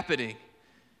that's happening?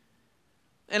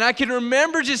 And I can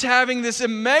remember just having this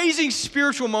amazing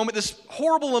spiritual moment, this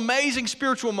horrible, amazing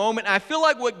spiritual moment. And I feel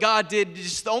like what God did,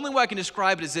 just the only way I can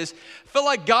describe it is this. I feel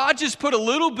like God just put a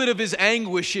little bit of his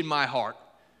anguish in my heart.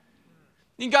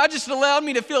 And God just allowed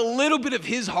me to feel a little bit of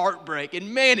his heartbreak.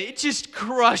 And man, it just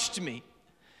crushed me.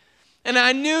 And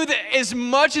I knew that as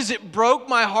much as it broke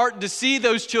my heart to see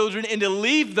those children and to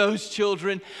leave those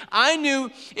children, I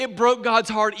knew it broke God's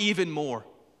heart even more.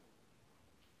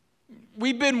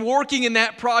 We've been working in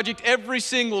that project every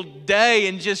single day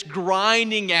and just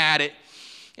grinding at it.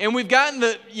 And we've gotten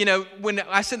when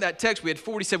I sent that text, we had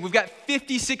 47. We've got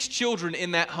 56 children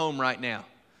in that home right now.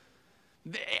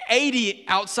 80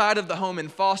 outside of the home in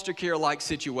foster care-like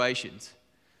situations.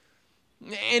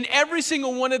 And every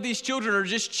single one of these children are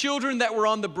just children that were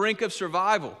on the brink of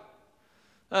survival.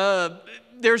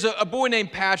 There's a boy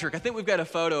named Patrick. I think we've got a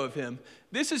photo of him.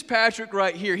 This is Patrick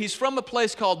right here. He's from a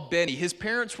place called Benny. His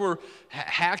parents were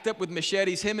hacked up with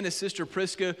machetes. Him and his sister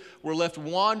Priska were left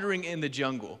wandering in the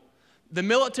jungle. The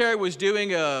military was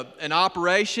doing an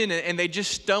operation, and they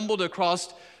just stumbled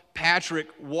across Patrick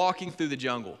walking through the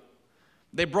jungle.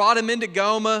 They brought him into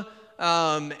Goma,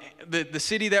 the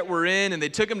city that we're in, and they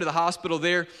took him to the hospital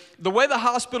there. The way the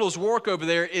hospitals work over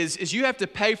there is you have to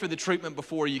pay for the treatment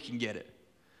before you can get it.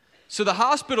 So the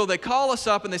hospital, they call us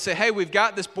up and they say, hey, we've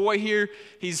got this boy here.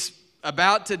 He's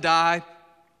about to die,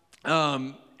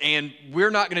 and we're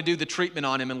not going to do the treatment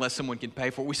on him unless someone can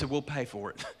pay for it. We said, we'll pay for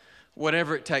it.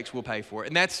 Whatever it takes, we'll pay for it.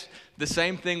 And that's the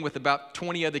same thing with about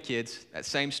 20 other kids, that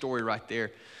same story right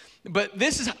there. But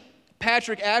this is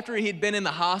Patrick after he had been in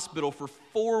the hospital for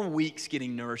 4 weeks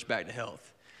getting nourished back to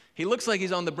health. He looks like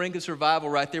he's on the brink of survival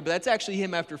right there, but that's actually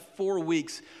him after 4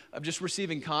 weeks of just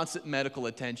receiving constant medical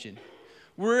attention.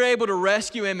 We were able to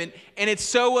rescue him, and it's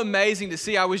so amazing to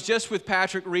see. I was just with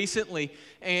Patrick recently,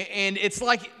 and it's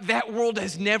like that world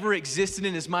has never existed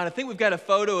in his mind. I think we've got a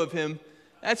photo of him.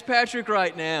 That's Patrick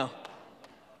right now.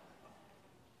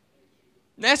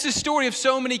 And that's the story of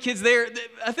so many kids there.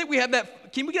 I think we have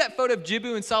that. Can we get that photo of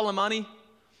Jibu and Salamani?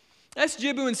 That's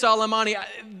Jibu and Salamani.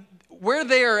 Where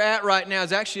they are at right now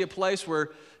is actually a place where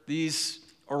these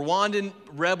Rwandan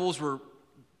rebels were,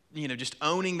 just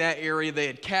owning that area. They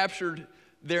had captured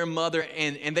their mother,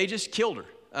 and they just killed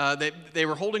her. They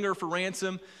were holding her for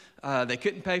ransom. They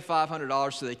couldn't pay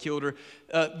 $500, so they killed her.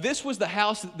 This was the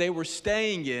house that they were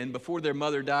staying in before their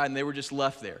mother died, and they were just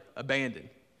left there, abandoned.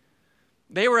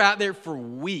 They were out there for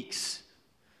weeks.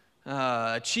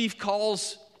 Chief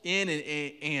calls in,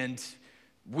 and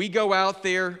we go out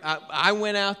there. I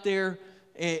went out there,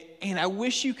 and I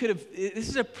wish you could have. This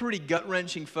is a pretty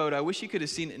gut-wrenching photo. I wish you could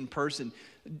have seen it in person.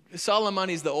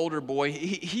 Salamani's the older boy.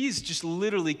 He's just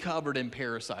literally covered in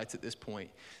parasites at this point.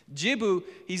 Jibu,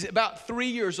 he's about 3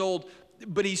 years old,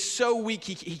 but he's so weak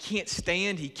he can't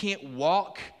stand, he can't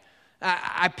walk.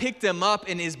 I picked him up,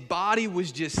 and his body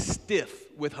was just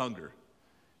stiff with hunger.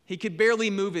 He could barely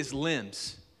move his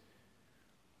limbs.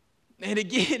 And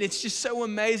again, it's just so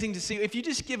amazing to see. If you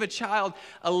just give a child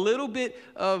a little bit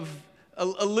of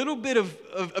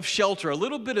shelter, a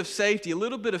little bit of safety, a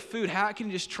little bit of food, how it can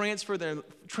just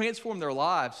transform their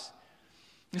lives.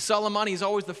 And Salamani is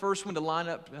always the first one to line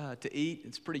up to eat.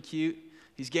 It's pretty cute.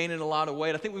 He's gaining a lot of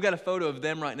weight. I think we've got a photo of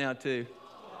them right now too.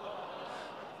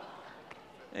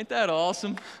 Ain't that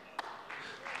awesome?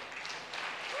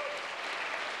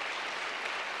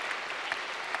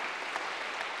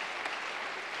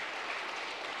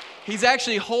 He's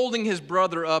actually holding his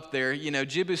brother up there.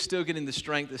 Jibu's still getting the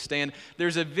strength to stand.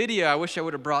 There's a video, I wish I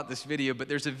would have brought this video, but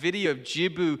there's a video of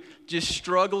Jibu just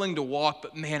struggling to walk.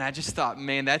 But man, I just thought,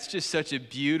 man, that's just such a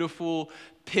beautiful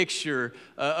picture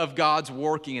of God's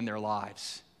working in their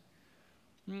lives.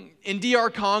 In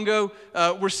DR Congo,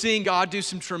 we're seeing God do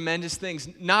some tremendous things,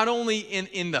 not only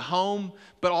in the home,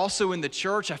 but also in the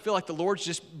church. I feel like the Lord's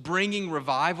just bringing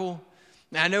revival.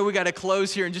 Now, I know we got to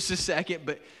close here in just a second,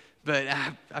 but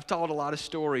I've told a lot of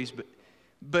stories,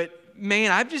 but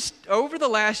man, over the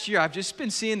last year, I've just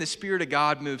been seeing the Spirit of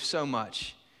God move so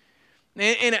much.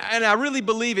 And I really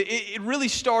believe it really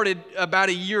started about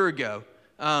a year ago.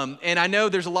 And I know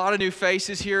there's a lot of new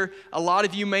faces here. A lot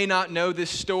of you may not know this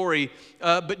story,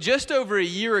 but just over a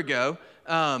year ago,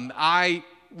 I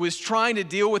was trying to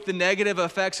deal with the negative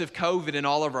effects of COVID in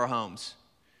all of our homes.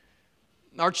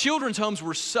 Our children's homes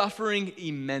were suffering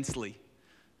immensely.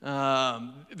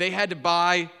 They had to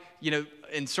buy,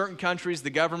 in certain countries, the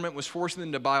government was forcing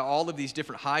them to buy all of these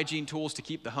different hygiene tools to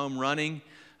keep the home running.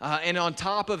 And on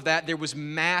top of that, there was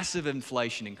massive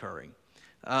inflation occurring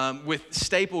with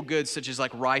staple goods such as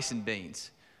like rice and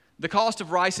beans. The cost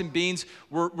of rice and beans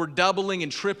were doubling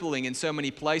and tripling in so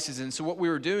many places. And so what we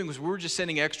were doing was we were just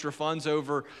sending extra funds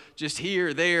over just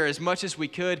here, there, as much as we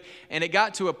could. And it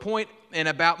got to a point in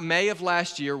about May of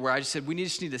last year where I just said, we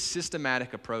just need a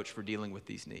systematic approach for dealing with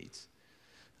these needs.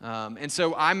 And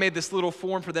so I made this little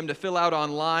form for them to fill out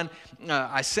online.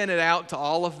 I sent it out to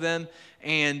all of them.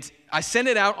 And I sent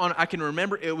it out on, I can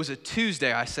remember, it was a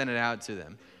Tuesday I sent it out to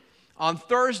them. On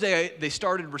Thursday, they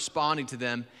started responding to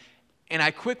them. And I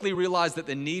quickly realized that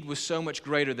the need was so much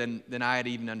greater than I had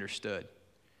even understood.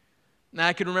 Now,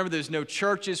 I can remember there was no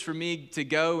churches for me to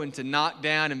go and to knock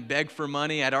down and beg for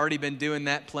money. I'd already been doing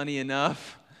that plenty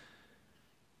enough.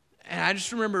 And I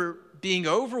just remember being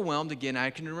overwhelmed again. I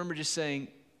can remember just saying,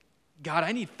 God,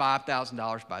 I need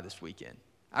 $5,000 by this weekend.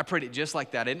 I prayed it just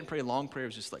like that. I didn't pray a long prayer. It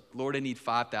was just like, Lord, I need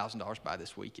 $5,000 by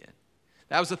this weekend.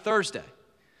 That was a Thursday.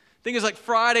 I think it was like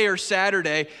Friday or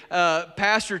Saturday,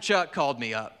 Pastor Chuck called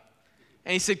me up.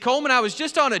 And he said, Coleman, I was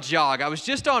just on a jog. I was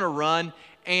just on a run.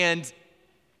 And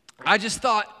I just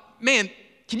thought, man,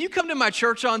 can you come to my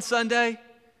church on Sunday? I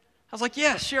was like,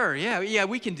 yeah, sure. Yeah,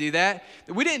 we can do that.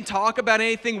 We didn't talk about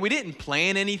anything. We didn't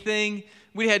plan anything.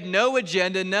 We had no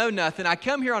agenda, no nothing. I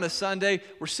come here on a Sunday.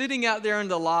 We're sitting out there in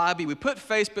the lobby. We put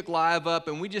Facebook Live up,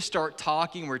 and we just start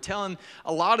talking. We're telling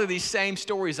a lot of these same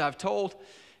stories I've told.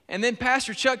 And then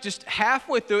Pastor Chuck, just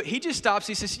halfway through it, he just stops.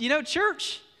 He says,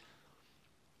 church,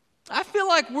 I feel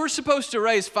like we're supposed to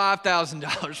raise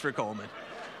 $5,000 for Coleman.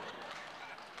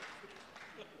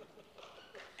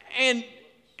 And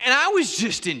I was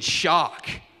just in shock.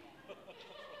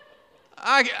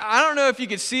 I don't know if you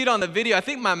could see it on the video. I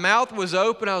think my mouth was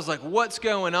open. I was like, what's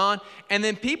going on? And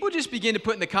then people just began to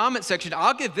put in the comment section,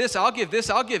 I'll give this, I'll give this,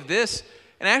 I'll give this.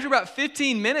 And after about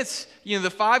 15 minutes, the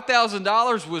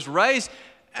 $5,000 was raised.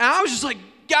 And I was just like,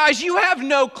 guys, you have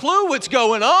no clue what's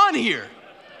going on here.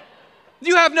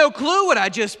 You have no clue what I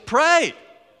just prayed.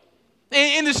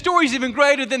 And the story's even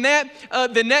greater than that.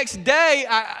 The next day,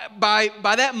 by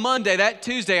that Monday, that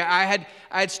Tuesday, I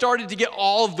had started to get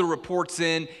all of the reports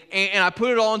in, and I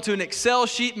put it all into an Excel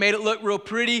sheet, made it look real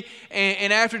pretty,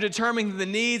 and after determining the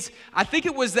needs, I think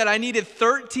it was that I needed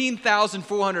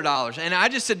 $13,400. And I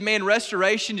just said, man,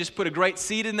 restoration, just put a great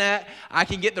seed in that. I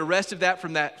can get the rest of that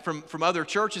from other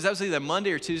churches. That was either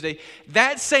Monday or Tuesday.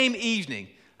 That same evening,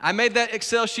 I made that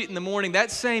Excel sheet in the morning.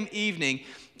 That same evening,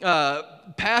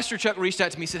 Pastor Chuck reached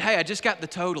out to me and said, hey, I just got the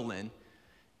total in.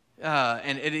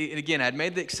 And again, I'd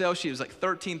made the Excel sheet. It was like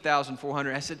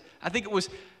 $13,400. I said, I think it was,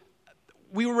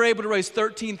 we were able to raise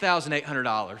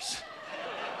 $13,800.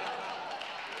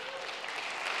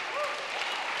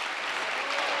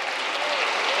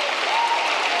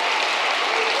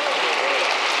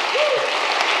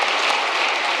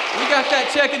 We got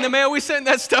that check in the mail. We sent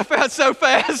that stuff out so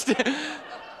fast.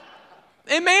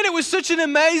 And man, it was such an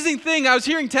amazing thing. I was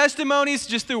hearing testimonies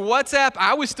just through WhatsApp.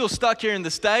 I was still stuck here in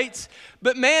the States.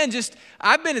 But man,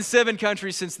 I've been in 7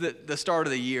 countries since the start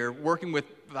of the year, working with,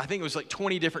 I think it was like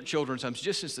 20 different children's homes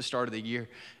just since the start of the year.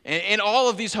 And all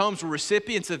of these homes were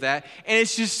recipients of that. And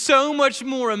it's just so much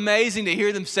more amazing to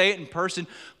hear them say it in person.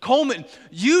 Coleman,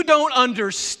 you don't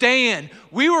understand.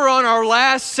 We were on our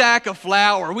last sack of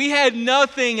flour. We had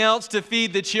nothing else to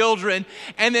feed the children.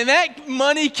 And then that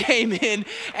money came in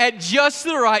at just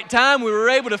the right time. We were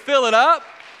able to fill it up.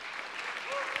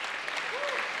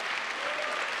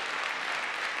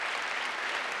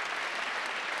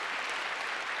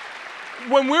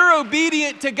 When we're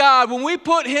obedient to God, when we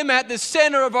put Him at the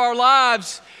center of our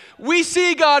lives, we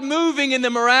see God moving in the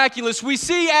miraculous. We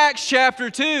see Acts chapter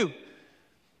 2.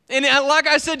 And like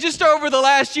I said, just over the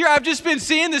last year, I've just been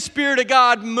seeing the Spirit of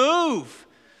God move.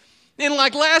 And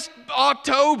like last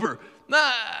October,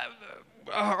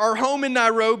 our home in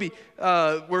Nairobi,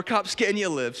 where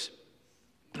Kopskenya lives,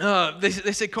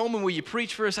 they said, Coleman, will you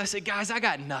preach for us? I said, guys, I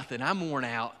got nothing. I'm worn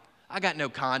out. I got no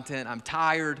content. I'm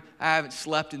tired. I haven't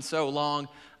slept in so long.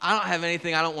 I don't have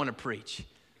anything. I don't want to preach.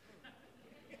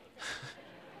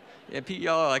 Yeah,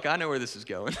 y'all are like, I know where this is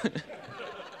going.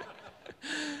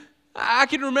 I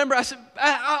can remember, I said,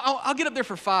 I'll get up there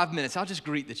for 5 minutes. I'll just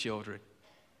greet the children.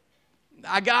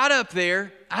 I got up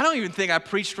there. I don't even think I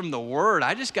preached from the Word.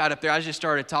 I just got up there. I just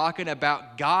started talking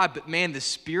about God. But man, the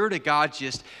Spirit of God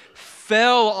just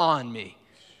fell on me.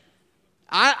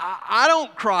 I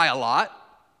don't cry a lot.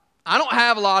 I don't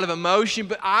have a lot of emotion,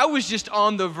 but I was just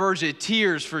on the verge of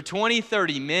tears for 20,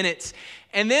 30 minutes.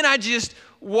 And then I just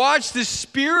watched the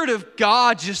Spirit of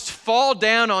God just fall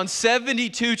down on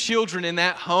 72 children in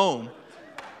that home.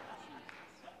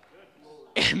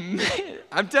 And man,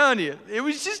 I'm telling you, it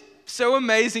was just so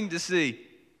amazing to see.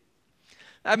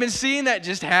 I've been seeing that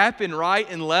just happen right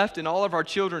and left in all of our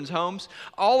children's homes.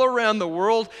 All around the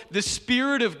world, the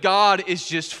Spirit of God is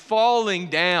just falling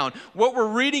down. What we're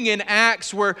reading in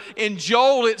Acts, where in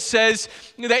Joel it says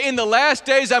that in the last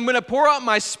days I'm going to pour out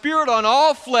my Spirit on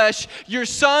all flesh. Your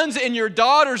sons and your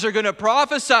daughters are going to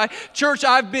prophesy. Church,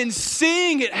 I've been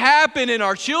seeing it happen in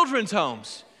our children's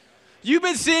homes. You've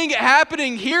been seeing it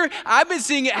happening here. I've been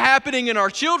seeing it happening in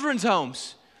our children's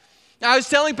homes. I was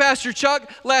telling Pastor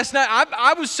Chuck last night,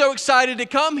 I was so excited to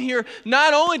come here,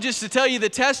 not only just to tell you the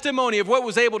testimony of what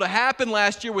was able to happen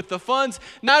last year with the funds,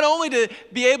 not only to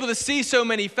be able to see so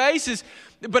many faces,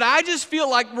 but I just feel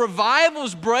like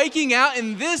revival's breaking out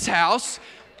in this house.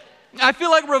 I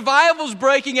feel like revival's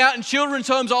breaking out in children's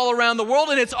homes all around the world,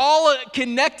 and it's all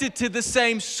connected to the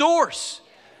same source.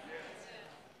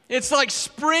 It's like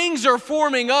springs are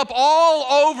forming up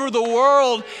all over the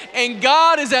world, and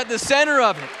God is at the center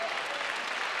of it.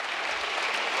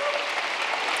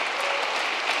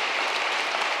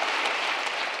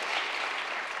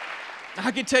 I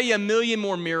could tell you a million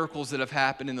more miracles that have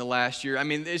happened in the last year. I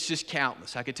mean, it's just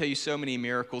countless. I could tell you so many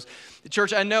miracles.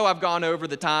 Church, I know I've gone over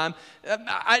the time.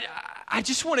 I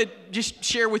just want to just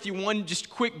share with you one just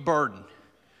quick burden.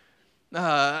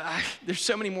 There's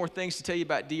so many more things to tell you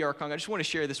about DR Congo. I just want to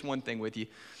share this one thing with you.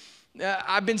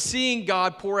 I've been seeing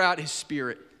God pour out His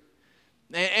Spirit.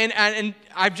 And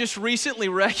I've just recently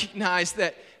recognized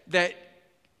that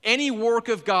any work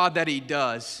of God that He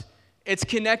does, it's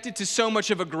connected to so much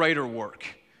of a greater work.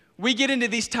 We get into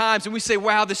these times and we say,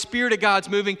 wow, the Spirit of God's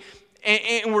moving,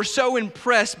 and we're so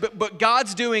impressed, but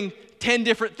God's doing 10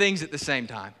 different things at the same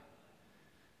time.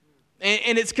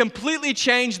 And it's completely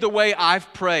changed the way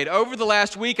I've prayed. Over the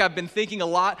last week, I've been thinking a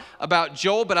lot about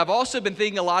Joel, but I've also been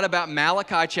thinking a lot about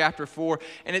Malachi chapter 4.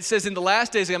 And it says, in the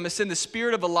last days, I'm going to send the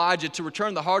spirit of Elijah to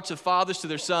return the hearts of fathers to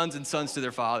their sons and sons to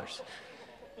their fathers.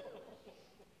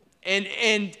 And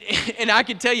I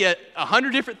can tell you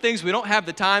 100 different things. We don't have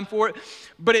the time for it.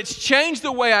 But it's changed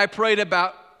the way I prayed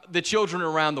about the children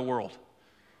around the world.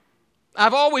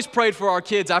 I've always prayed for our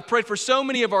kids. I've prayed for so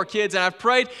many of our kids, and I've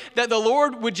prayed that the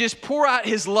Lord would just pour out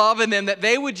His love in them, that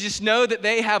they would just know that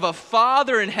they have a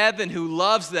Father in heaven who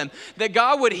loves them, that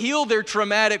God would heal their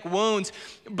traumatic wounds.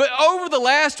 But over the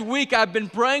last week, I've been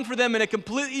praying for them in a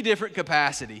completely different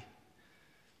capacity.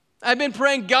 I've been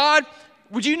praying, God,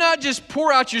 would you not just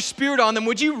pour out your Spirit on them?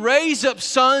 Would you raise up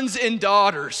sons and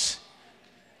daughters?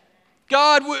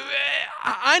 God,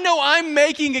 I know I'm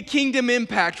making a kingdom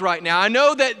impact right now. I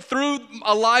know that through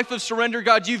a life of surrender,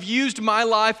 God, you've used my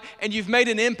life and you've made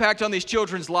an impact on these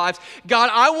children's lives. God,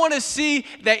 I want to see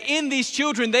that in these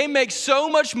children, they make so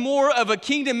much more of a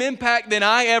kingdom impact than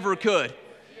I ever could.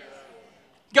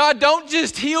 God, don't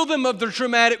just heal them of their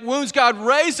traumatic wounds. God,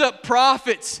 raise up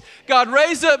prophets. God,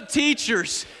 raise up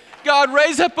teachers. God,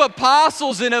 raise up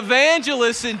apostles and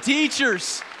evangelists and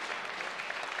teachers.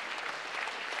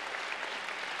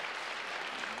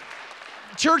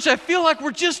 Church, I feel like we're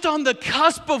just on the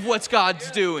cusp of what God's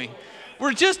doing.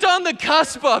 We're just on the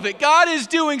cusp of it. God is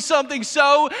doing something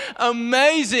so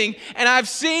amazing, and I've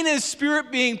seen His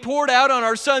Spirit being poured out on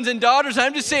our sons and daughters.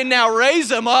 I'm just saying, now raise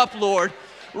them up, Lord.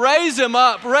 Raise them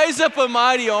up. Raise up a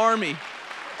mighty army.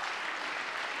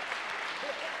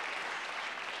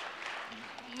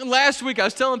 Last week, I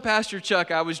was telling Pastor Chuck,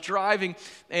 I was driving,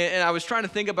 and I was trying to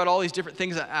think about all these different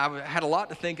things. I had a lot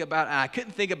to think about, and I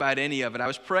couldn't think about any of it. I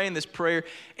was praying this prayer,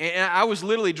 and I was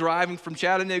literally driving from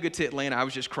Chattanooga to Atlanta. I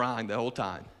was just crying the whole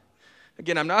time.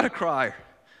 Again, I'm not a crier.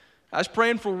 I was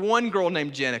praying for one girl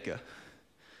named Jenica.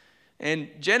 And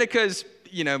Jenica's,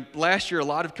 last year, a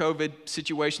lot of COVID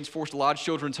situations forced a lot of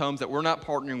children's homes that we're not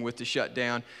partnering with to shut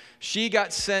down. She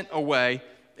got sent away.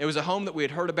 It was a home that we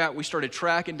had heard about. We started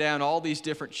tracking down all these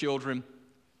different children,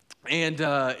 and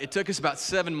it took us about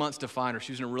 7 months to find her.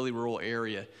 She was in a really rural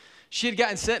area. She had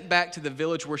gotten sent back to the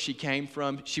village where she came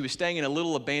from. She was staying in a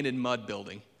little abandoned mud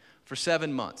building for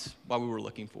 7 months while we were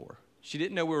looking for her. She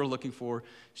didn't know we were looking for her.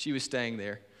 She was staying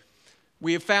there.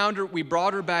 We have found her. We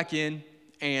brought her back in,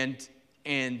 and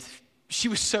she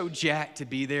was so jacked to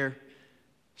be there.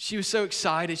 She was so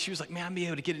excited. She was like, man, I'm be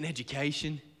able to get an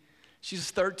education.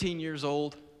 She's 13 years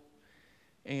old.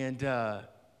 And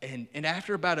And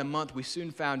after about a month, we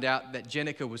soon found out that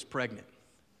Jenica was pregnant.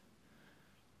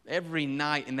 Every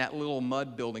night in that little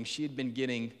mud building, she had been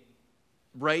getting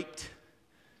raped,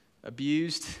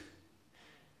 abused.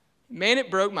 Man,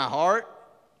 it broke my heart.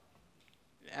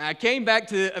 I came back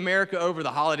to America over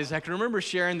the holidays. I can remember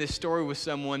sharing this story with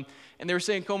someone, and they were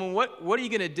saying, Coleman, what are you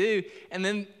going to do? And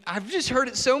then I've just heard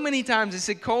it so many times. They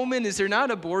said, Coleman, is there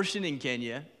not abortion in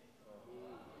Kenya?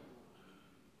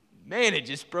 Man, it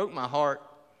just broke my heart.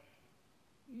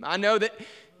 I know that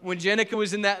when Jenica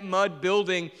was in that mud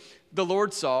building, the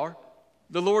Lord saw her.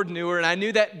 The Lord knew her, and I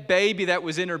knew that baby that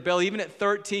was in her belly, even at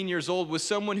 13 years old, was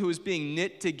someone who was being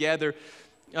knit together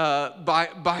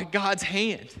by God's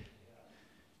hand.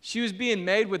 She was being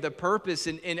made with a purpose,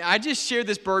 and I just share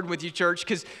this burden with you, church,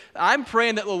 because I'm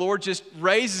praying that the Lord just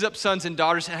raises up sons and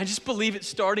daughters, and I just believe it's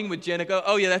starting with Jenica.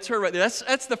 Oh, yeah, that's her right there.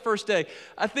 That's the first day.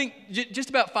 I think just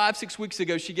about 5-6 weeks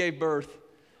ago, she gave birth.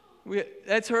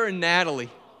 That's her and Natalie.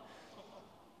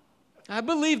 I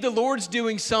believe the Lord's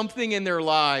doing something in their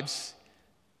lives,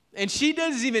 and she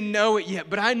doesn't even know it yet,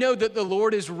 but I know that the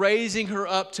Lord is raising her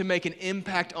up to make an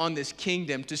impact on this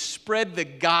kingdom, to spread the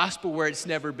gospel where it's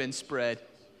never been spread.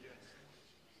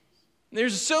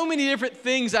 There's so many different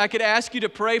things I could ask you to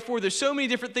pray for. There's so many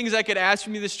different things I could ask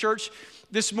from you this church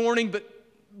this morning,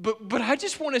 but I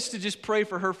just want us to just pray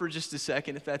for her for just a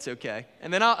second, if that's okay.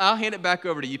 And then I'll hand it back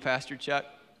over to you, Pastor Chuck.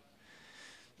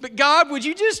 But God, would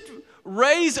you just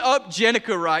raise up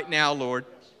Jenica right now, Lord?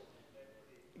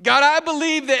 God, I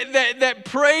believe that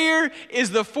prayer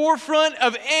is the forefront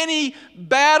of any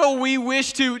battle we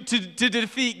wish to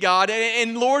defeat, God.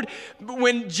 And Lord,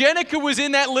 when Jenica was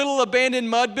in that little abandoned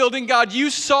mud building, God, you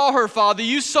saw her, Father.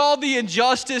 You saw the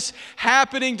injustice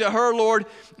happening to her, Lord.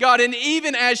 God, and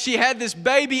even as she had this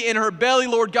baby in her belly,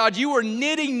 Lord God, you were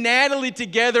knitting Natalie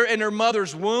together in her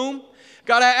mother's womb.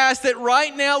 God, I ask that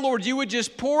right now, Lord, you would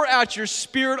just pour out your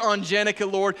Spirit on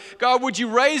Jenica, Lord. God, would you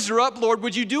raise her up, Lord?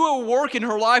 Would you do a work in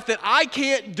her life that I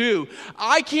can't do?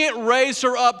 I can't raise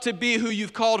her up to be who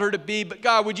you've called her to be, but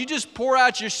God, would you just pour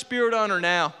out your Spirit on her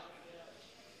now?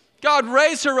 God,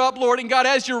 raise her up, Lord, and God,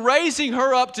 as you're raising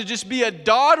her up to just be a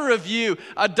daughter of you,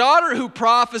 a daughter who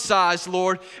prophesies,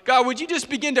 Lord, God, would you just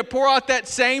begin to pour out that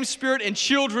same Spirit in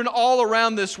children all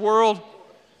around this world?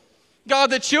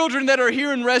 God, the children that are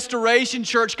here in Restoration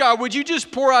Church, God, would you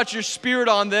just pour out your Spirit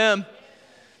on them?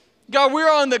 God,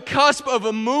 we're on the cusp of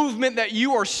a movement that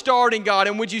you are starting, God,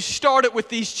 and would you start it with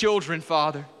these children,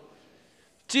 Father?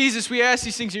 Jesus, we ask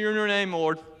these things in your name,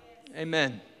 Lord.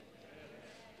 Amen.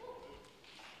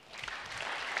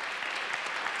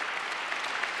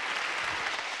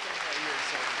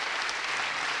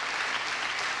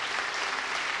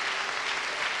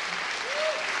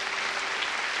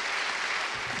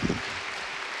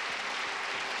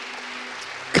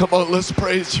 Come on, let's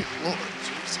praise you, Lord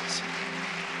Jesus.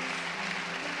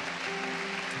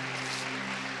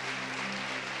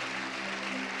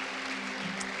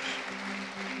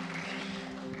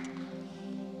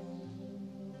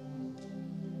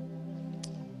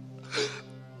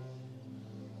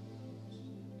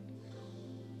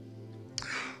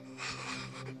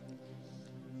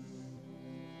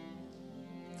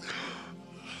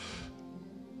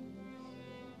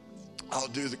 I'll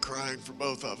do the crying for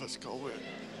both of us. Go in.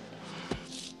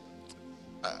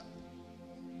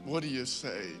 What do you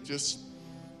say?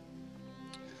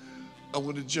 I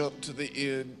want to jump to the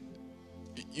end.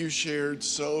 You shared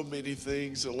so many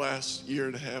things the last year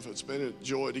and a half. It's been a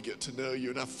joy to get to know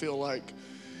you, and I feel like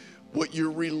what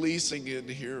you're releasing in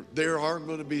here, there are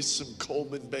going to be some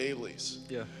Coleman Baileys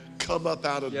come up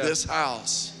out of this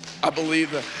house. I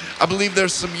believe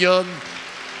there's some young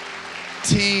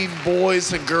teen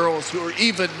boys and girls who are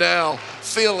even now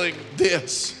feeling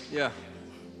this. Yeah.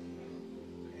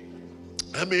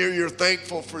 I mean, you're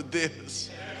thankful for this.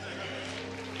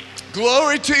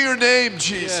 Glory to your name,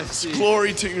 Jesus. Yes,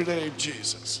 glory to your name,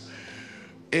 Jesus.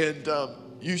 And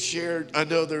you shared, I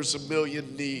know there's a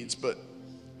million needs, but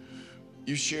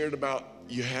you shared about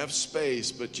you have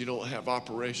space, but you don't have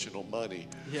operational money.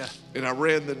 Yeah. And I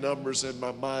ran the numbers in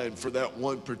my mind for that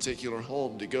one particular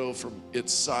home to go from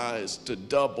its size to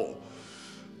double,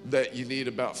 that you need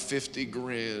about 50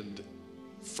 grand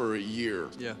for a year.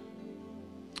 Yeah.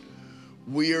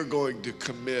 We are going to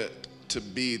commit to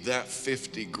be that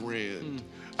 50 grand.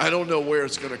 I don't know where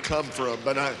it's going to come from,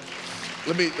 but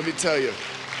let me tell you,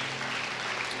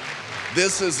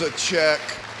 this is a check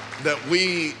that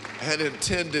we had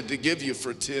intended to give you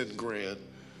for 10 grand.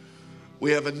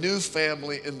 We have a new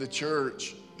family in the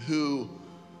church who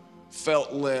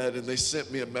felt led, and they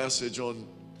sent me a message on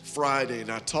Friday,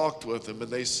 and I talked with them, and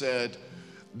they said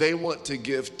they want to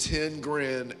give 10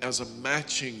 grand as a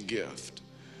matching gift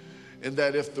and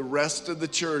that if the rest of the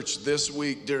church this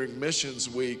week during missions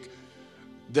week,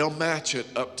 they'll match it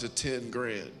up to 10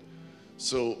 grand.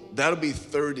 So that'll be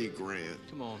 30 grand.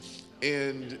 Come on.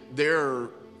 And there are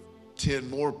 10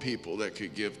 more people that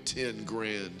could give 10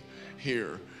 grand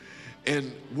here.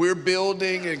 And we're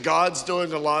building, and God's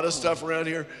doing a lot of stuff around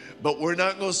here, but we're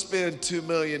not going to spend $2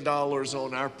 million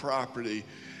on our property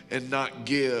and not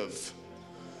give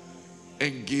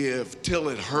and give till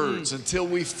it hurts, until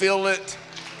we feel it,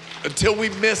 until we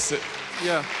miss it.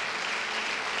 Yeah.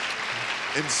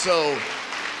 And so,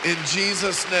 in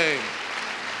Jesus' name,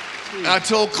 I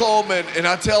told Coleman, and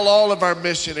I tell all of our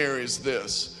missionaries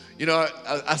this. You know,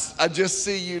 I just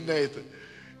see you, Nathan.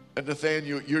 And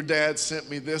Nathaniel, your dad sent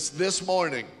me this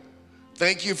morning.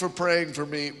 Thank you for praying for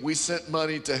me. We sent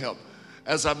money to help.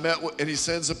 As I met with, and he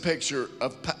sends a picture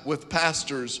with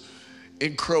pastors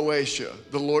in Croatia.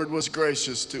 The Lord was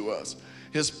gracious to us.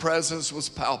 His presence was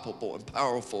palpable and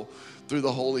powerful through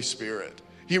the Holy Spirit.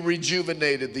 He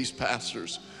rejuvenated these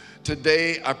pastors.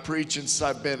 Today I preach in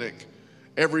Sibinic.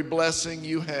 Every blessing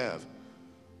you have,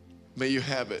 may you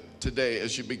have it today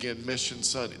as you begin Mission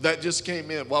Sunday. That just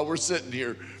came in while we're sitting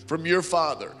here from your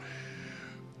father.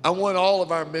 I want all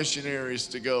of our missionaries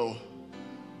to go.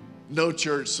 No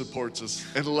church supports us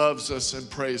and loves us and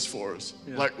prays for us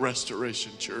like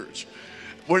Restoration Church.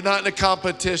 We're not in a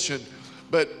competition,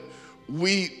 but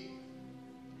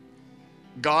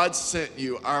God sent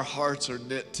you. Our hearts are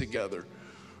knit together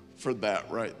for that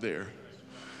right there.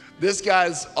 This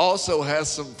guy also has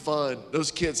some fun. Those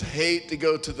kids hate to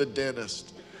go to the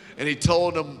dentist. And he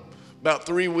told them about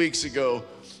 3 weeks ago,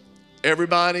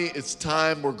 everybody, it's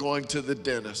time, we're going to the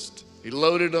dentist. He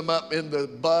loaded them up in the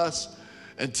bus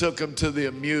and took them to the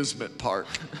amusement park.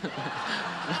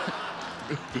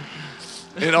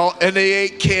 and they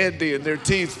ate candy and their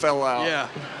teeth fell out. Yeah,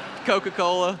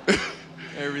 Coca-Cola,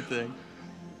 everything.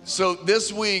 So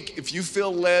this week, if you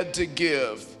feel led to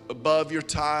give above your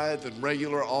tithe and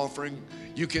regular offering,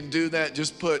 you can do that.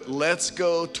 Just put Let's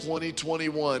Go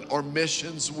 2021 or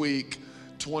Missions Week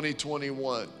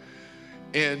 2021.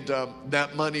 And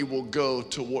that money will go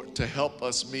to help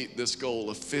us meet this goal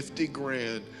of 50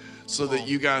 grand so that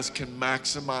you guys can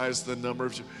maximize the number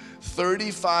of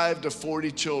 35 to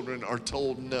 40 children are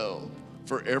told no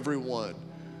for everyone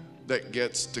that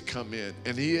gets to come in.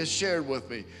 And he has shared with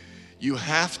me, you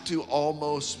have to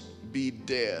almost be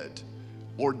dead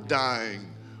or dying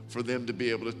for them to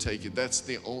be able to take it. That's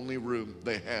the only room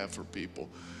they have for people.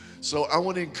 So I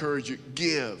want to encourage you,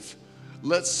 give.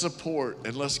 Let's support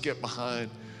and let's get behind.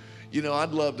 You know,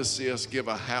 I'd love to see us give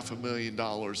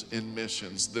 $500,000 in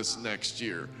missions this next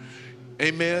year.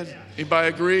 Amen? Anybody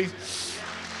agree?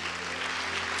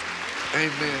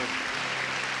 Amen.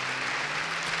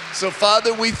 So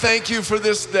Father, we thank you for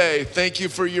this day. Thank you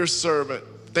for your servant.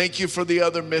 Thank you for the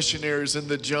other missionaries in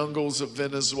the jungles of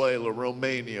Venezuela,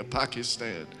 Romania,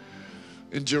 Pakistan,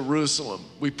 in Jerusalem.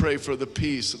 We pray for the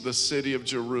peace of the city of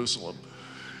Jerusalem.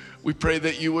 We pray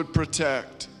that you would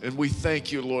protect, and we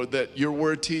thank you, Lord, that your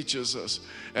word teaches us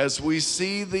as we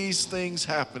see these things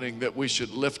happening that we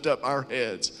should lift up our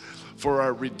heads, for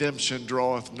our redemption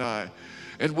draweth nigh.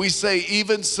 And we say,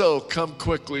 even so, come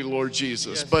quickly, Lord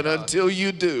Jesus. Yes, but God, until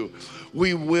you do,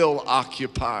 we will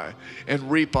occupy and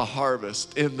reap a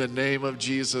harvest. In the name of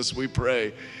Jesus, we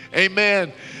pray.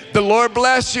 Amen. The Lord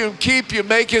bless you and keep you.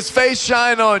 Make his face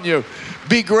shine on you.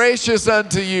 Be gracious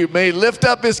unto you. May he lift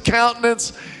up his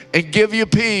countenance and give you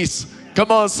peace.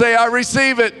 Come on, say, I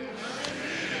receive it.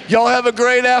 Y'all have a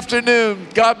great afternoon.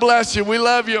 God bless you. We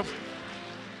love you.